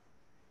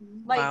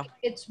 Like, wow.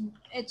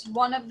 it's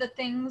one of the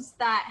things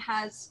that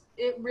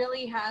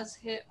really has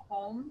hit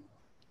home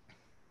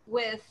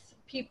with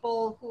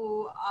people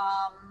who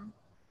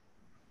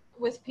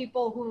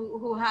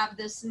have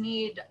this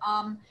need.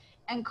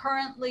 And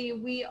currently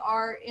we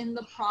are in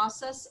the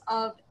process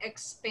of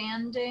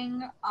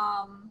expanding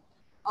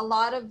a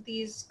lot of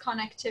these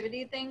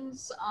connectivity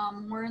things.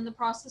 We're in the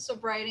process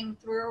of writing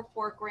 3 or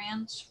 4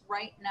 grants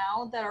right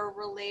now that are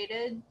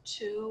related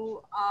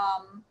to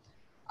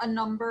a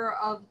number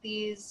of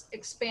these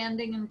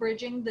expanding and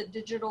bridging the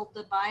digital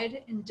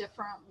divide in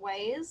different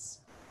ways,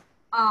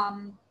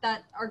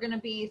 that are going to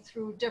be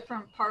through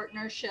different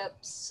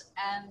partnerships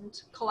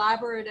and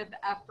collaborative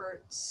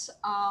efforts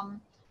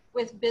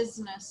with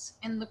business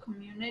in the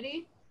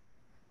community.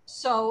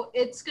 So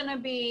it's going to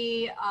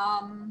be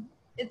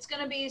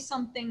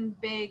something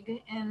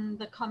big in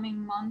the coming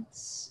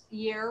months,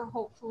 year,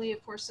 hopefully,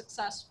 if we're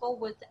successful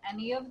with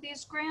any of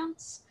these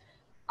grants.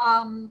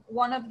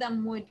 One of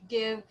them would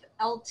give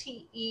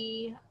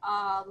LTE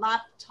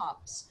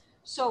laptops.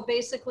 So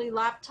basically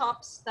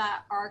laptops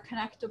that are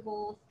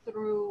connectable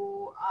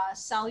through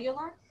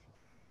cellular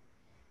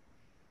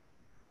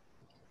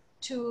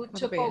to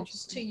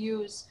folks to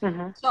use.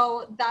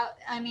 So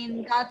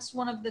that's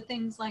one of the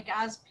things, like,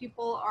 as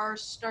people are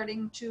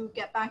starting to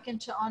get back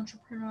into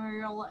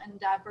entrepreneurial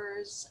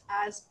endeavors,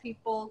 as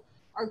people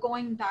are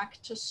going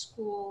back to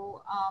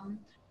school,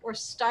 or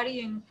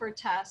studying for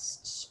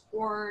tests,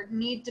 or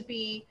need to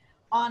be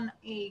on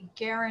a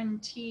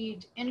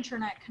guaranteed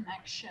internet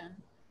connection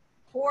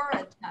for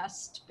a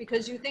test,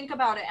 because you think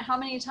about it, how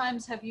many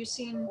times have you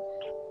seen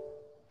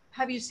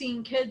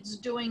kids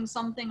doing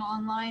something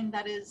online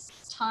that is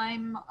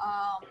time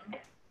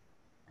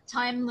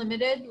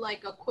limited,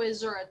 like a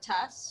quiz or a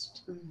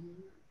test,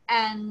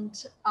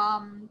 and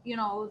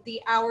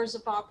the hours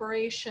of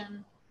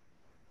operation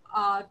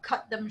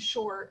cut them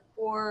short,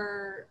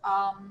 or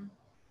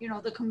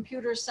the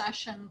computer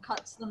session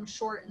cuts them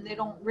short and they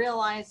don't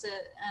realize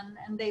it,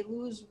 and they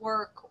lose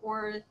work,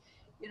 or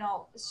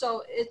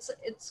so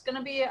it's going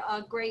to be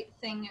a great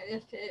thing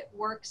if it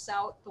works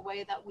out the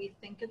way that we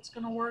think it's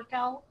going to work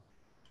out.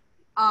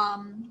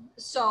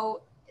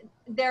 So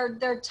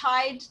they're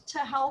tied to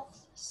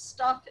health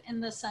stuff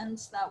in the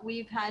sense that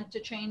we've had to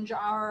change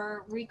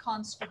our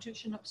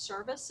reconstitution of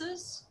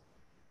services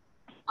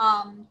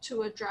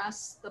to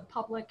address the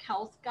public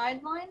health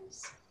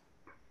guidelines,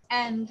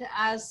 and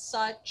as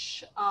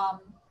such,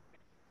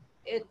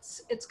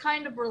 it's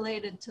kind of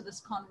related to this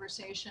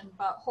conversation,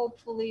 but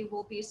hopefully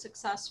we'll be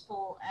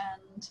successful.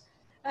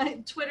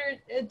 And Twitter,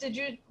 did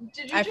you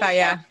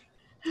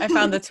I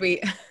found the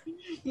tweet.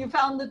 You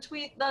found the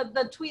tweet,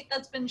 the tweet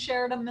that's been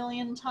shared a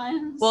million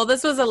times? Well,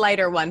 this was a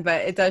lighter one,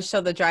 but it does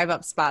show the drive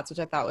up spots, which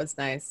I thought was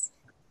nice.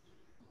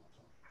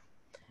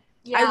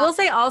 Yeah. I will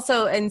say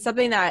also, and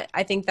something that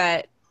I think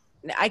that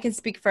I can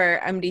speak for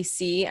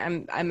MDC,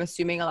 I'm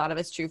assuming a lot of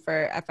it's true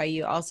for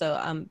FIU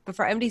also, but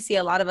for MDC,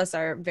 a lot of us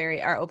are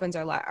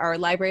our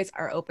libraries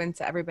are open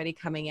to everybody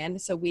coming in.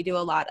 So we do a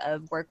lot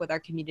of work with our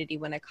community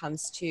when it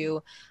comes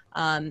to,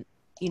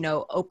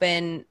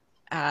 open,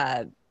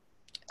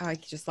 I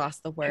just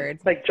lost the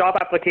word. Like job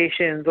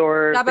applications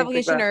or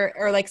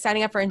or like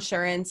signing up for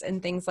insurance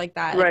and things like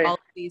that. Like all of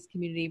these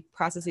community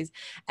processes.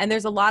 And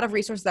there's a lot of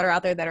resources that are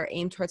out there that are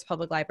aimed towards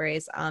public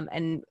libraries.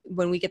 And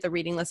when we get the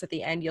reading list at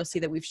the end, you'll see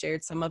that we've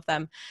shared some of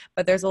them.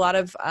 But there's a lot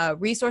of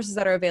resources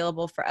that are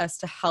available for us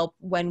to help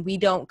when we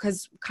don't,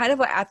 because kind of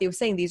what Athy was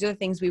saying, these are the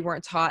things we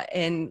weren't taught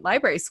in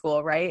library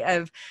school, right?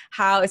 Of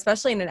how,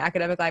 especially in an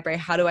academic library,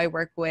 how do I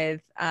work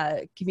with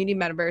community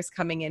members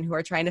coming in who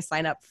are trying to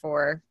sign up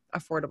for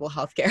affordable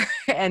healthcare,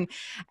 and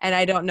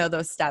I don't know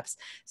those steps.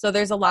 So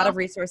there's a lot of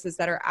resources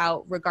that are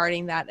out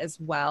regarding that as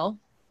well.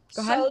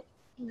 Go ahead. So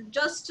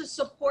just to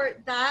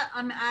support that,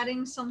 I'm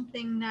adding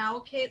something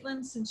now,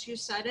 Caitlin, since you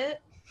said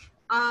it.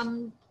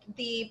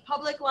 The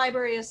Public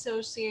Library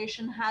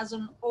Association has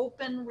an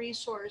open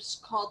resource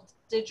called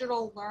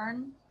Digital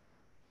Learn.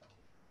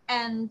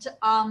 And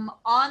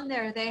on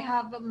there, they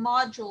have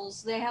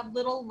modules. They have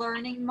little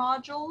learning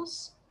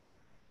modules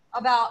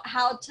about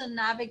how to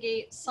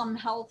navigate some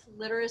health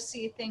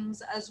literacy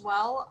things as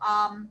well.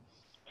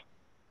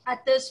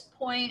 At this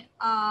point,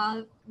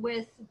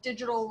 with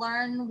Digital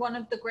Learn, one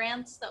of the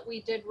grants that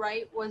we did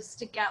write was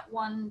to get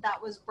one that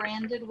was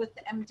branded with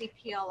the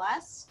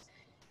MDPLS,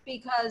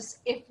 because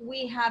if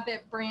we have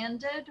it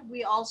branded,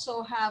 we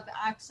also have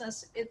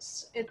access.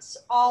 It's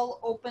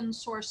all open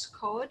source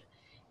code.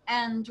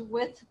 And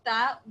with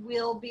that,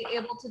 we'll be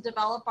able to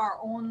develop our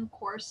own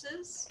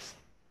courses.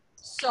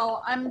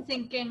 So I'm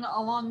thinking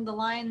along the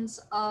lines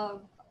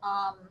of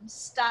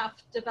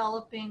staff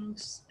developing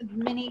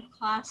mini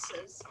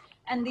classes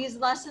And these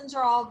lessons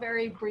are all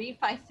very brief.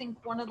 I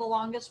think one of the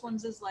longest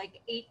ones is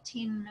like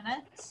 18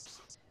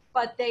 minutes,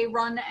 but they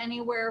run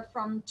anywhere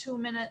from 2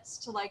 minutes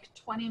to like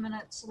 20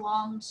 minutes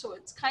long. So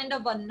it's kind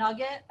of a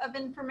nugget of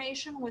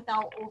information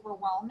without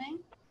overwhelming.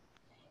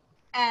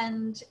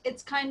 And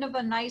it's kind of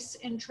a nice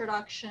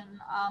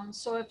introduction.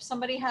 So if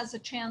somebody has a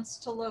chance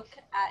to look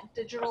at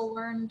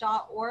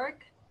digitallearn.org,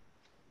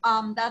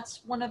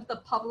 that's one of the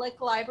public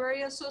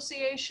library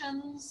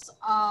associations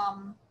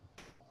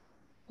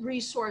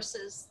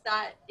resources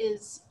that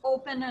is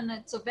open and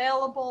it's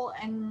available,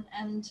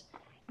 and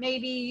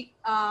maybe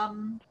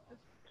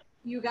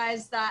you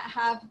guys that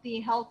have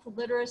the health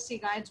literacy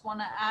guides want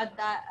to add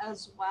that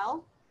as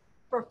well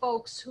for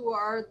folks who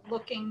are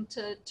looking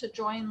to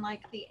join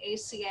like the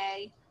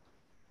ACA.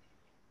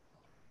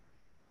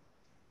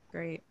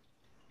 Great.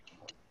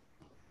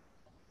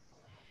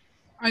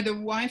 Are the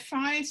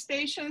Wi-Fi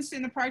stations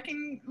in the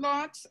parking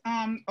lots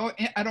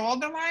at all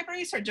the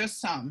libraries or just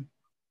some?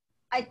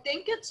 I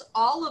think it's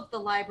all of the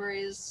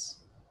libraries.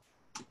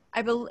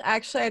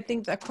 Actually, I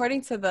think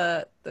according to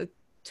the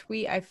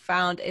tweet I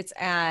found, it's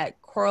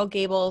at Coral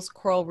Gables,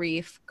 Coral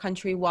Reef,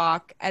 Country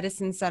Walk,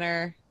 Edison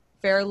Center,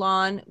 Fair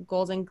Lawn,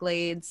 Golden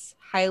Glades,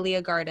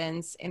 Hialeah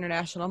Gardens,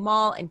 International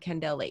Mall, and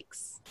Kendall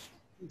Lakes.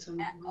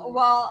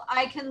 Well,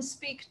 I can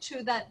speak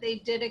to that. They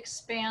did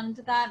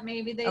expand that.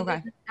 Maybe they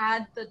didn't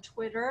add the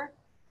Twitter.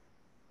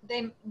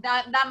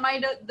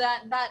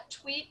 That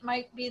tweet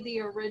might be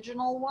the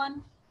original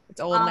one. It's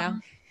old now.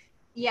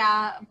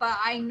 Yeah, but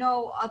I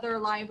know other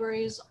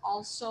libraries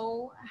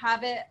also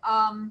have it.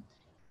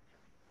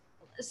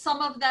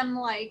 Some of them,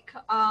 like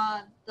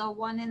the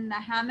one in the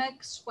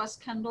Hammocks,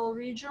 West Kendall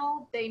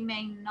Regional, they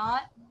may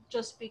not,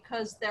 just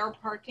because their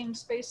parking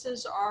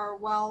spaces are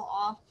well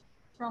off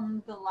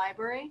from the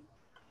library.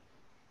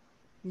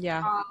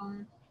 Yeah.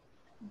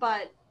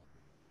 But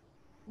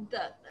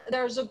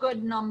there's a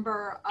good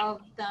number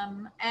of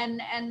them,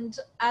 and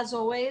as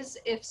always,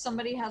 if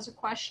somebody has a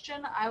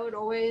question, I would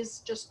always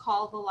just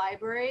call the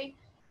library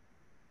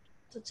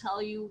to tell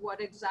you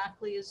what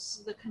exactly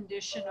is the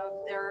condition of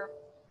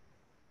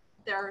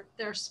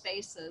their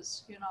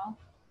spaces, you know,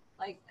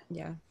 like.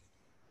 Yeah.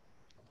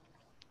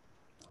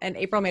 And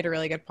April made a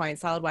really good point.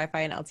 Solid Wi-Fi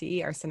and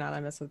LTE are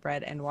synonymous with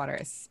bread and water,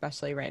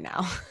 especially right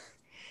now.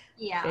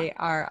 Yeah. They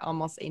are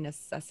almost a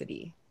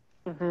necessity.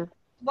 Mm-hmm.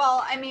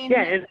 Well, I mean.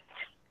 Yeah,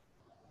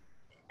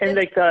 and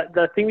like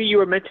the thing that you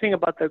were mentioning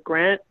about the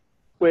grant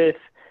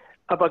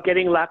about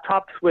getting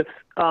laptops with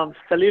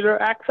cellular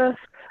access,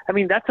 I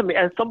mean, that's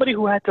amazing. As somebody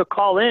who had to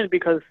call in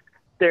because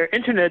their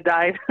internet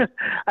died,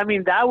 I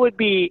mean, that would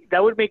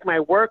make my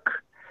work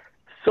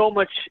so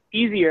much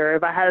easier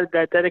if I had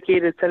that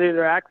dedicated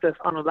cellular access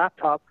on a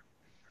laptop.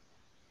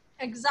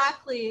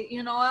 Exactly.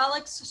 You know,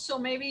 Alex, so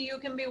maybe you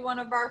can be one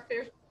of our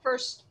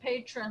first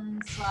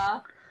patrons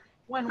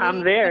when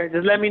I'm there.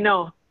 Just let me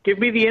know. Give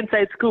me the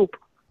inside scoop.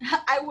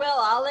 I will.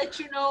 I'll let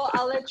you know.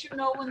 I'll let you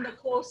know when the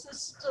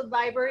closest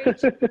library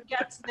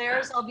gets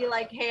theirs. I'll be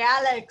like, hey,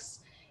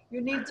 Alex,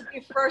 you need to be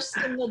first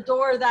in the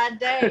door that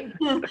day.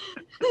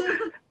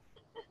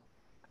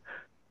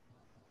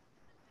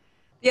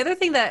 The other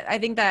thing that I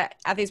think that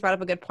Athletes brought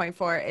up a good point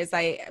for is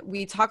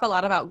we talk a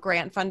lot about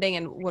grant funding,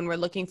 and when we're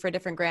looking for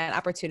different grant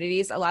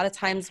opportunities, a lot of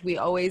times we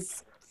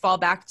always fall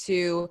back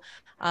to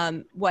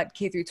what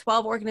K through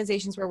 12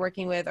 organizations we're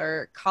working with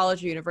or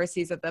college or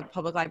universities that the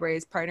public library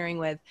is partnering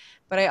with.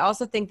 But I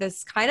also think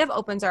this kind of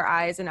opens our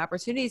eyes and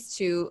opportunities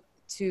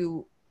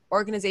to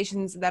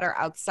organizations that are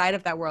outside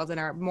of that world and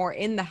are more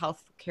in the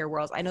healthcare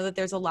world. I know that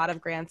there's a lot of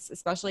grants,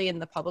 especially in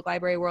the public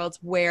library worlds,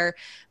 where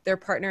they're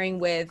partnering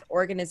with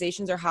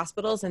organizations or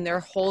hospitals and they're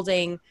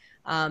holding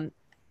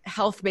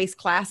health-based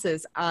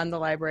classes on the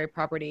library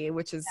property,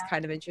 which is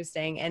kind of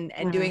interesting, and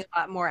doing a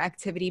lot more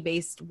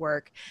activity-based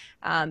work.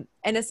 And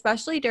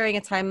especially during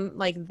a time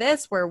like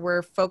this where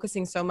we're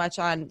focusing so much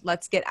on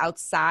let's get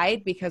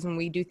outside, because when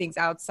we do things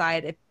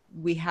outside,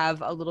 we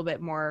have a little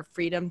bit more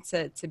freedom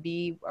to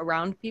be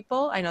around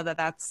people. I know that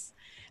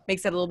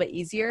makes it a little bit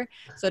easier.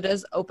 So it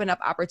does open up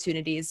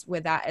opportunities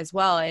with that as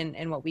well,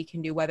 and what we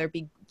can do, whether it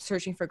be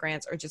searching for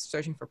grants or just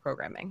searching for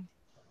programming.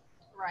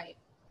 Right.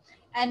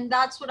 And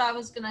that's what I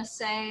was going to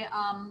say.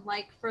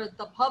 Like for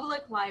the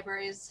public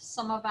libraries,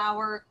 some of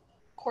our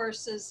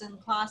courses and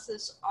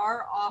classes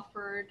are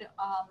offered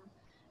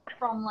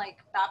from like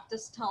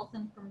Baptist Health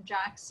and from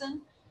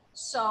Jackson.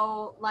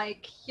 So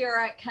like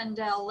here at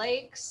Kendall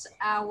Lakes,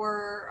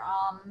 our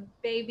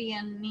Baby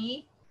and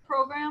Me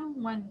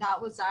program, when that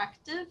was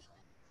active,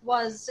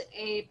 was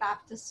a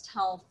Baptist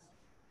Health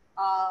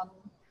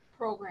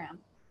program.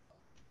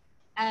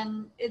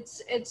 And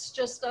it's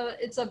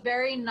a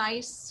very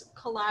nice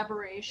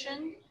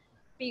collaboration,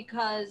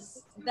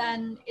 because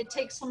then it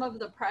takes some of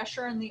the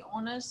pressure and the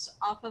onus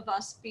off of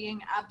us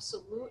being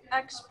absolute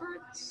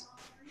experts,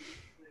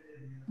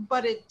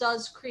 but it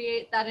does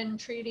create that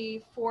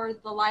entreaty for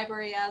the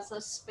library as a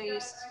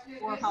space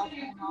for health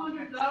and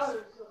wellness.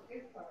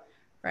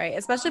 Right,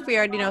 especially if we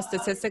already know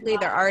statistically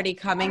they're already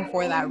coming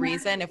for that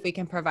reason. If we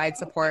can provide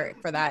support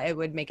for that, it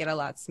would make it a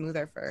lot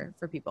smoother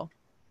for people.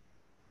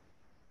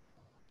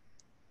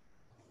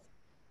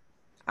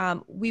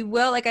 We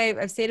will, like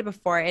I've stated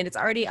before, and it's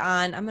already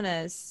on, I'm going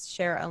to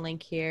share a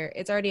link here.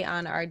 It's already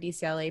on our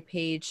DCLA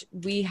page.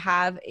 We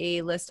have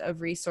a list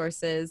of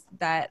resources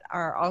that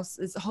are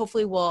also,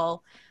 hopefully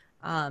will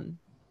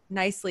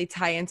nicely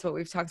tie into what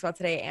we've talked about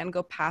today and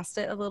go past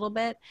it a little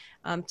bit,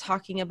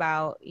 talking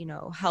about, you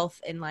know,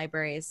 health in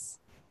libraries.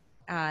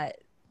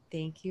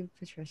 Thank you,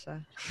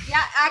 Patricia.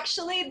 Yeah,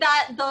 actually,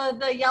 that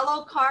the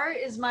yellow car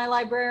is my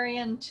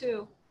librarian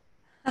too.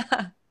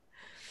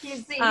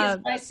 He's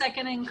my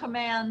second in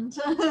command.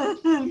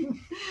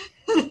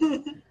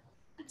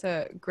 It's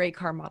a great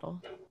car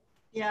model.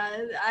 Yeah,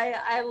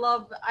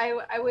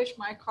 I wish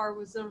my car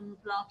was an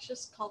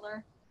obnoxious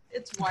color.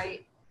 It's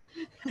white.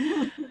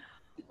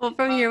 Well,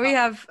 from here, we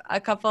have a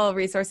couple of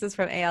resources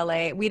from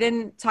ALA. We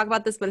didn't talk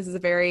about this, but this is a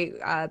very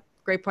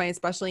great point,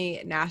 especially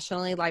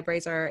nationally.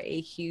 Libraries are a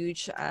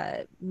huge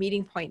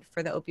meeting point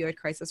for the opioid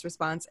crisis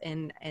response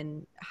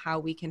and how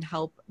we can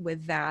help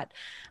with that.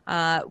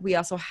 We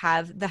also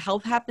have the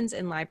Help Happens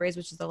in Libraries,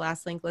 which is the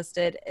last link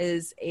listed,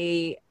 is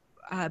I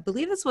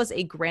believe this was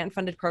a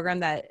grant-funded program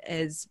that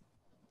is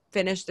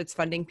finished its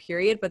funding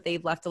period, but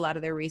they've left a lot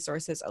of their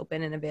resources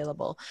open and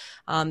available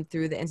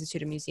through the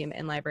Institute of Museum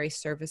and Library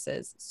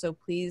Services. So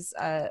please,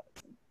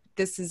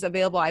 this is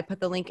available. I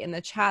put the link in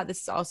the chat.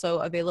 This is also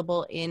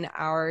available in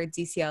our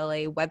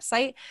DCLA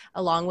website,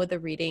 along with a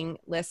reading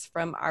list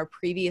from our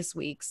previous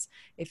weeks,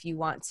 if you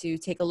want to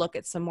take a look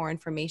at some more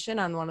information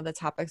on one of the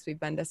topics we've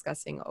been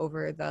discussing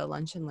over the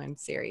Lunch and Learn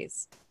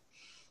series.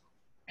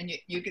 And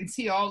you can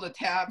see all the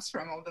tabs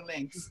from all the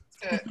links.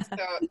 So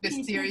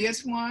the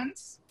serious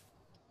ones.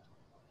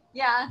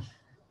 Yeah.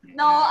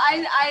 No,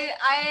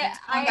 I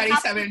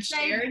haven't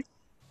shared.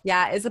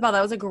 Yeah, Isabel,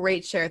 that was a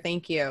great share.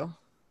 Thank you.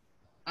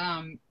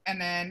 And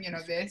then, you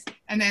know, this,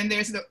 and then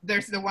there's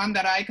the one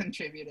that I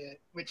contributed,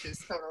 which is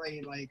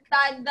totally like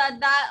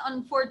that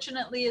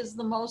unfortunately is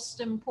the most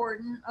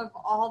important of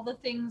all the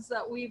things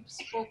that we've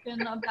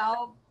spoken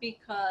about,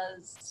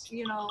 because,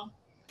 you know,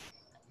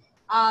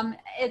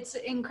 it's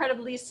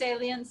incredibly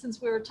salient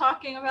since we were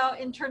talking about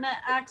internet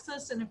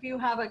access, and if you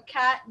have a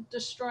cat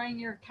destroying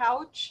your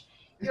couch,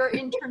 your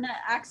internet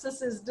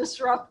access is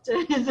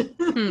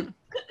disrupted.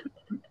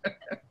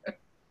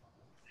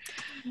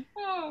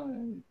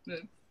 Oh,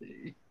 let's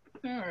see.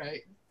 All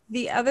right.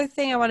 The other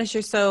thing I want to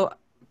share, so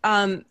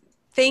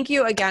thank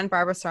you again,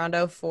 Barbara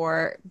Sarando,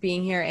 for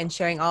being here and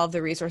sharing all of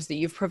the resources that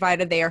you've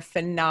provided. They are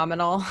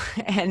phenomenal,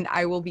 and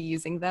I will be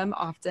using them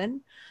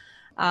often.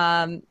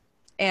 And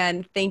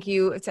thank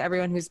you to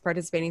everyone who's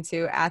participating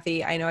too.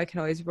 Athy, I know I can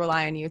always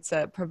rely on you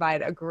to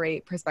provide a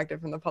great perspective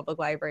from the public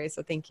library,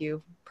 so thank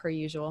you per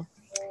usual.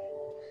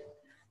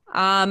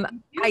 I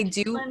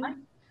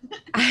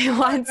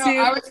want to.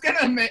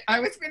 I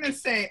was gonna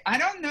say, I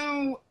don't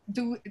know.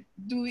 Do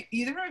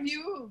either of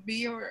you,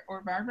 B or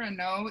Barbara,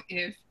 know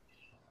if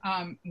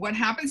what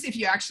happens if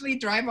you actually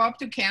drive up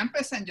to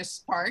campus and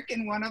just park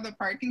in one of the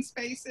parking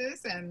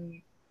spaces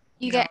and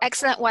you get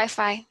excellent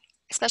Wi-Fi,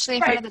 especially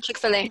in front of the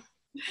Chick-fil-A.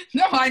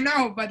 No, I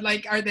know, but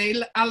like, are they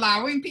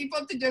allowing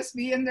people to just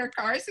be in their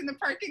cars in the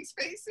parking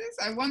spaces?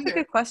 I wonder. That's a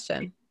good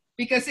question.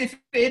 Because if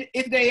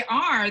they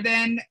are,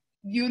 then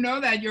you know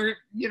that you're,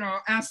 you know,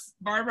 as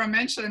Barbara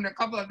mentioned a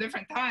couple of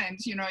different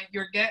times, you know,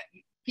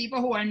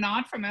 people who are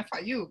not from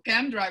FIU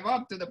can drive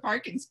up to the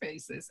parking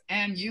spaces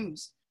and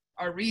use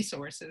our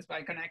resources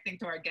by connecting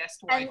to our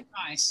guest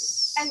Wi-Fi.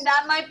 And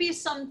that might be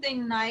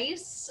something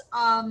nice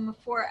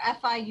for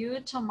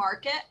FIU to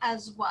market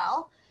as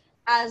well,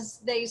 as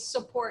they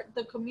support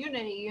the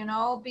community, you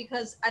know,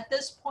 because at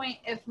this point,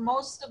 if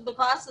most of the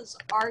classes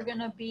are going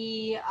to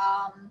be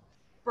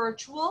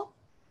virtual,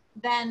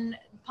 then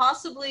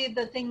possibly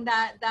the thing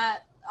that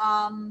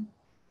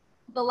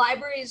the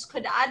libraries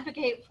could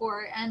advocate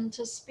for, and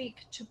to speak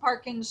to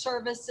parking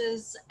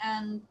services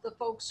and the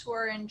folks who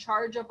are in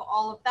charge of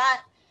all of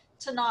that,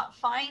 to not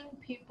fine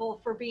people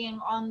for being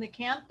on the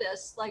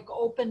campus, like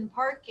open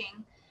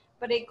parking,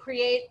 but it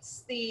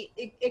creates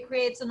it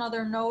creates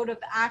another node of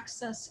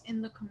access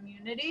in the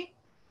community.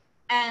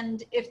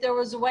 And if there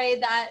was a way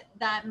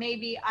that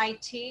maybe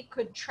IT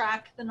could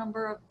track the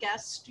number of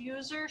guest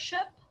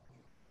usership,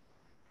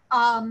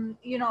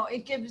 you know,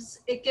 it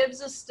gives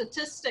a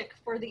statistic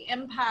for the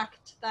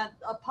impact that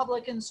a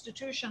public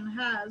institution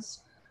has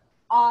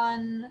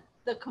on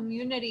the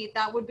community.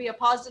 That would be a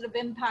positive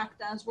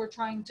impact as we're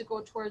trying to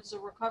go towards a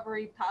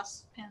recovery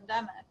past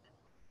pandemic.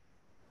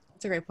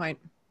 That's a great point.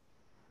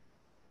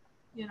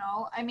 You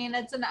know, I mean,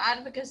 it's an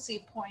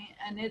advocacy point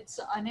and it's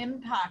an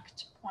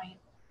impact point,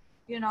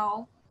 you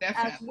know.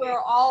 Definitely. As we're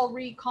all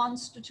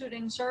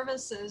reconstituting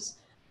services,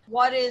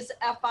 what is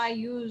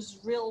FIU's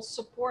real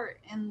support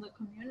in the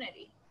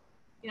community?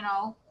 You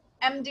know,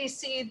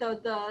 MDC,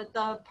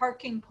 the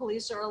parking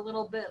police are a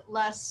little bit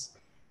less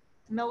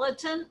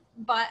militant,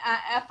 but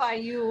at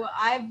FIU,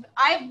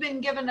 I've been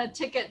given a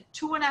ticket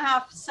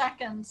 2.5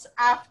 seconds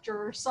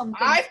after something.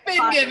 I've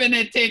been given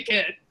a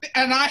ticket,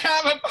 and I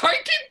have a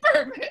parking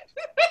permit.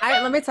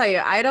 Let me tell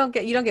you,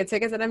 you don't get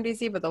tickets at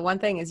MDC, but the one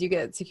thing is you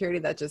get security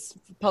that just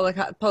public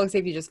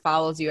safety just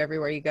follows you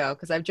everywhere you go.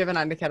 Because I've driven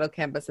on the Kettle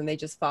campus and they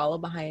just follow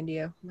behind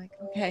you. I'm like,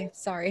 okay,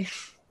 sorry.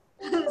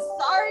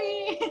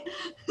 Sorry.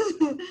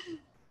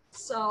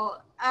 So,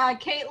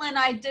 Caitlin,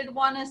 I did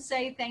want to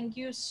say thank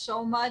you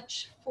so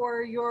much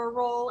for your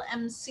role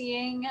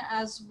emceeing,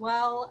 as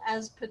well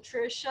as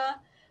Patricia.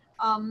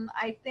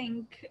 I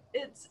think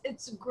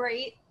it's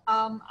great.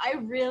 I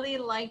really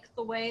like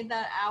the way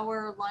that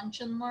our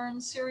Lunch and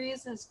Learn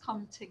series has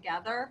come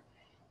together,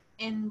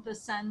 in the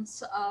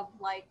sense of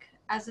like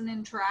as an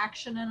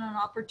interaction and an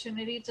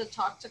opportunity to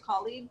talk to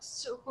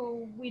colleagues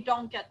who we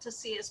don't get to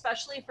see,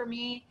 especially for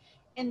me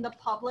in the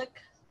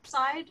public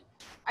side.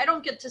 I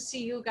don't get to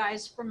see you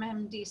guys from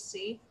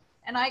MDC,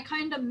 and I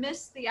kind of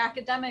miss the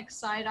academic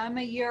side. I'm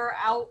a year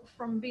out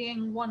from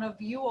being one of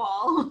you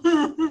all.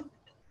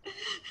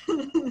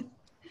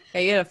 Yeah,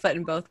 you had a foot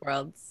in both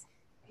worlds.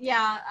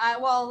 Yeah, I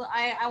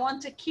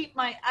want to keep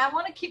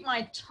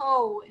my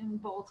toe in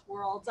both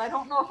worlds. I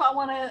don't know if I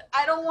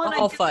don't want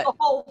to get the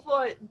whole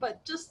foot,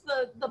 but just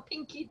the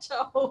pinky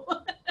toe.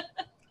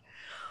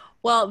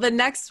 Well,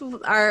 this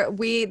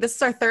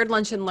is our third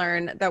Lunch and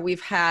Learn that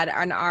we've had,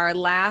 and our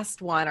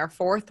last one, our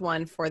fourth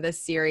one for this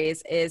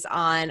series, is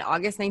on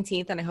August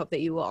 19th, and I hope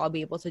that you will all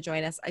be able to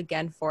join us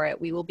again for it.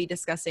 We will be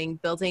discussing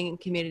building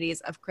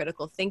communities of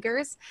critical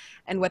thinkers,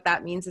 and what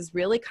that means is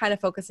really kind of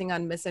focusing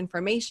on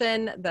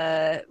misinformation,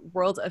 the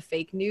world of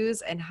fake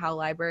news, and how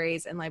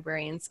libraries and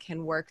librarians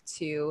can work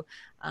to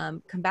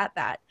combat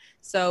that.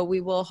 So we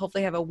will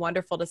hopefully have a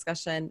wonderful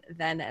discussion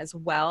then as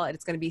well. And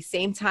it's going to be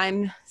same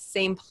time,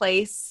 same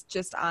place,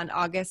 just on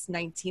August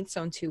 19th,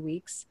 so in 2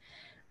 weeks.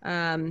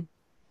 And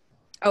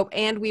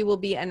we will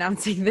be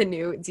announcing the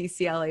new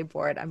DCLA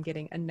board. I'm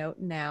getting a note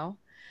now.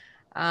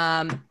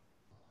 Let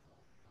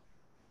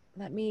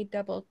me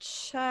double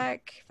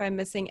check if I'm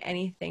missing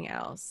anything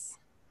else.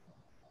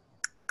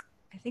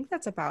 I think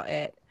that's about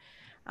it.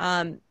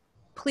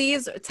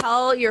 Please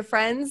tell your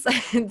friends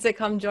to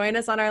come join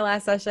us on our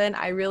last session.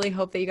 I really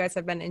hope that you guys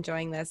have been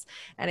enjoying this,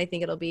 and I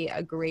think it'll be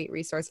a great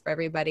resource for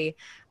everybody,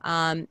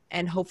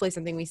 and hopefully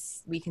something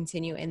we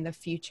continue in the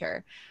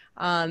future.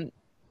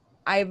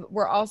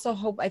 We're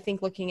also I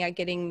think looking at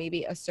getting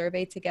maybe a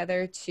survey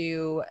together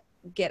to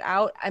get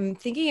out. I'm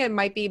thinking it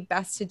might be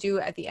best to do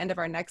at the end of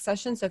our next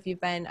session. So if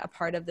you've been a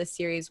part of this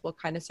series, we'll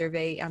kind of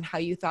survey on how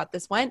you thought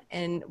this went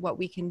and what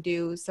we can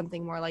do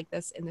something more like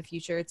this in the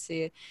future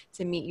to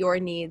meet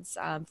your needs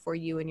for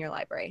you and your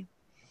library.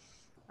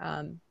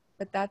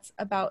 But that's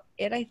about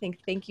it, I think.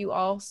 Thank you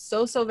all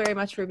so very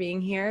much for being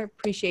here.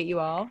 Appreciate you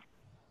all.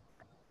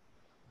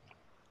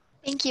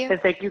 Thank you.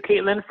 And thank you,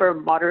 Caitlin, for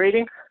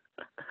moderating.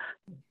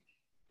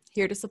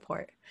 Here to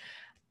support.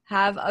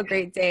 Have a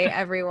great day,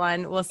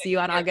 everyone. We'll see you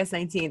on August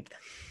 19th.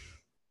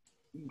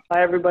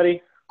 Bye,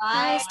 everybody.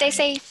 Bye. Stay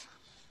safe.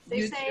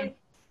 Stay safe.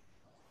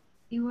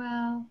 Be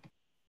well.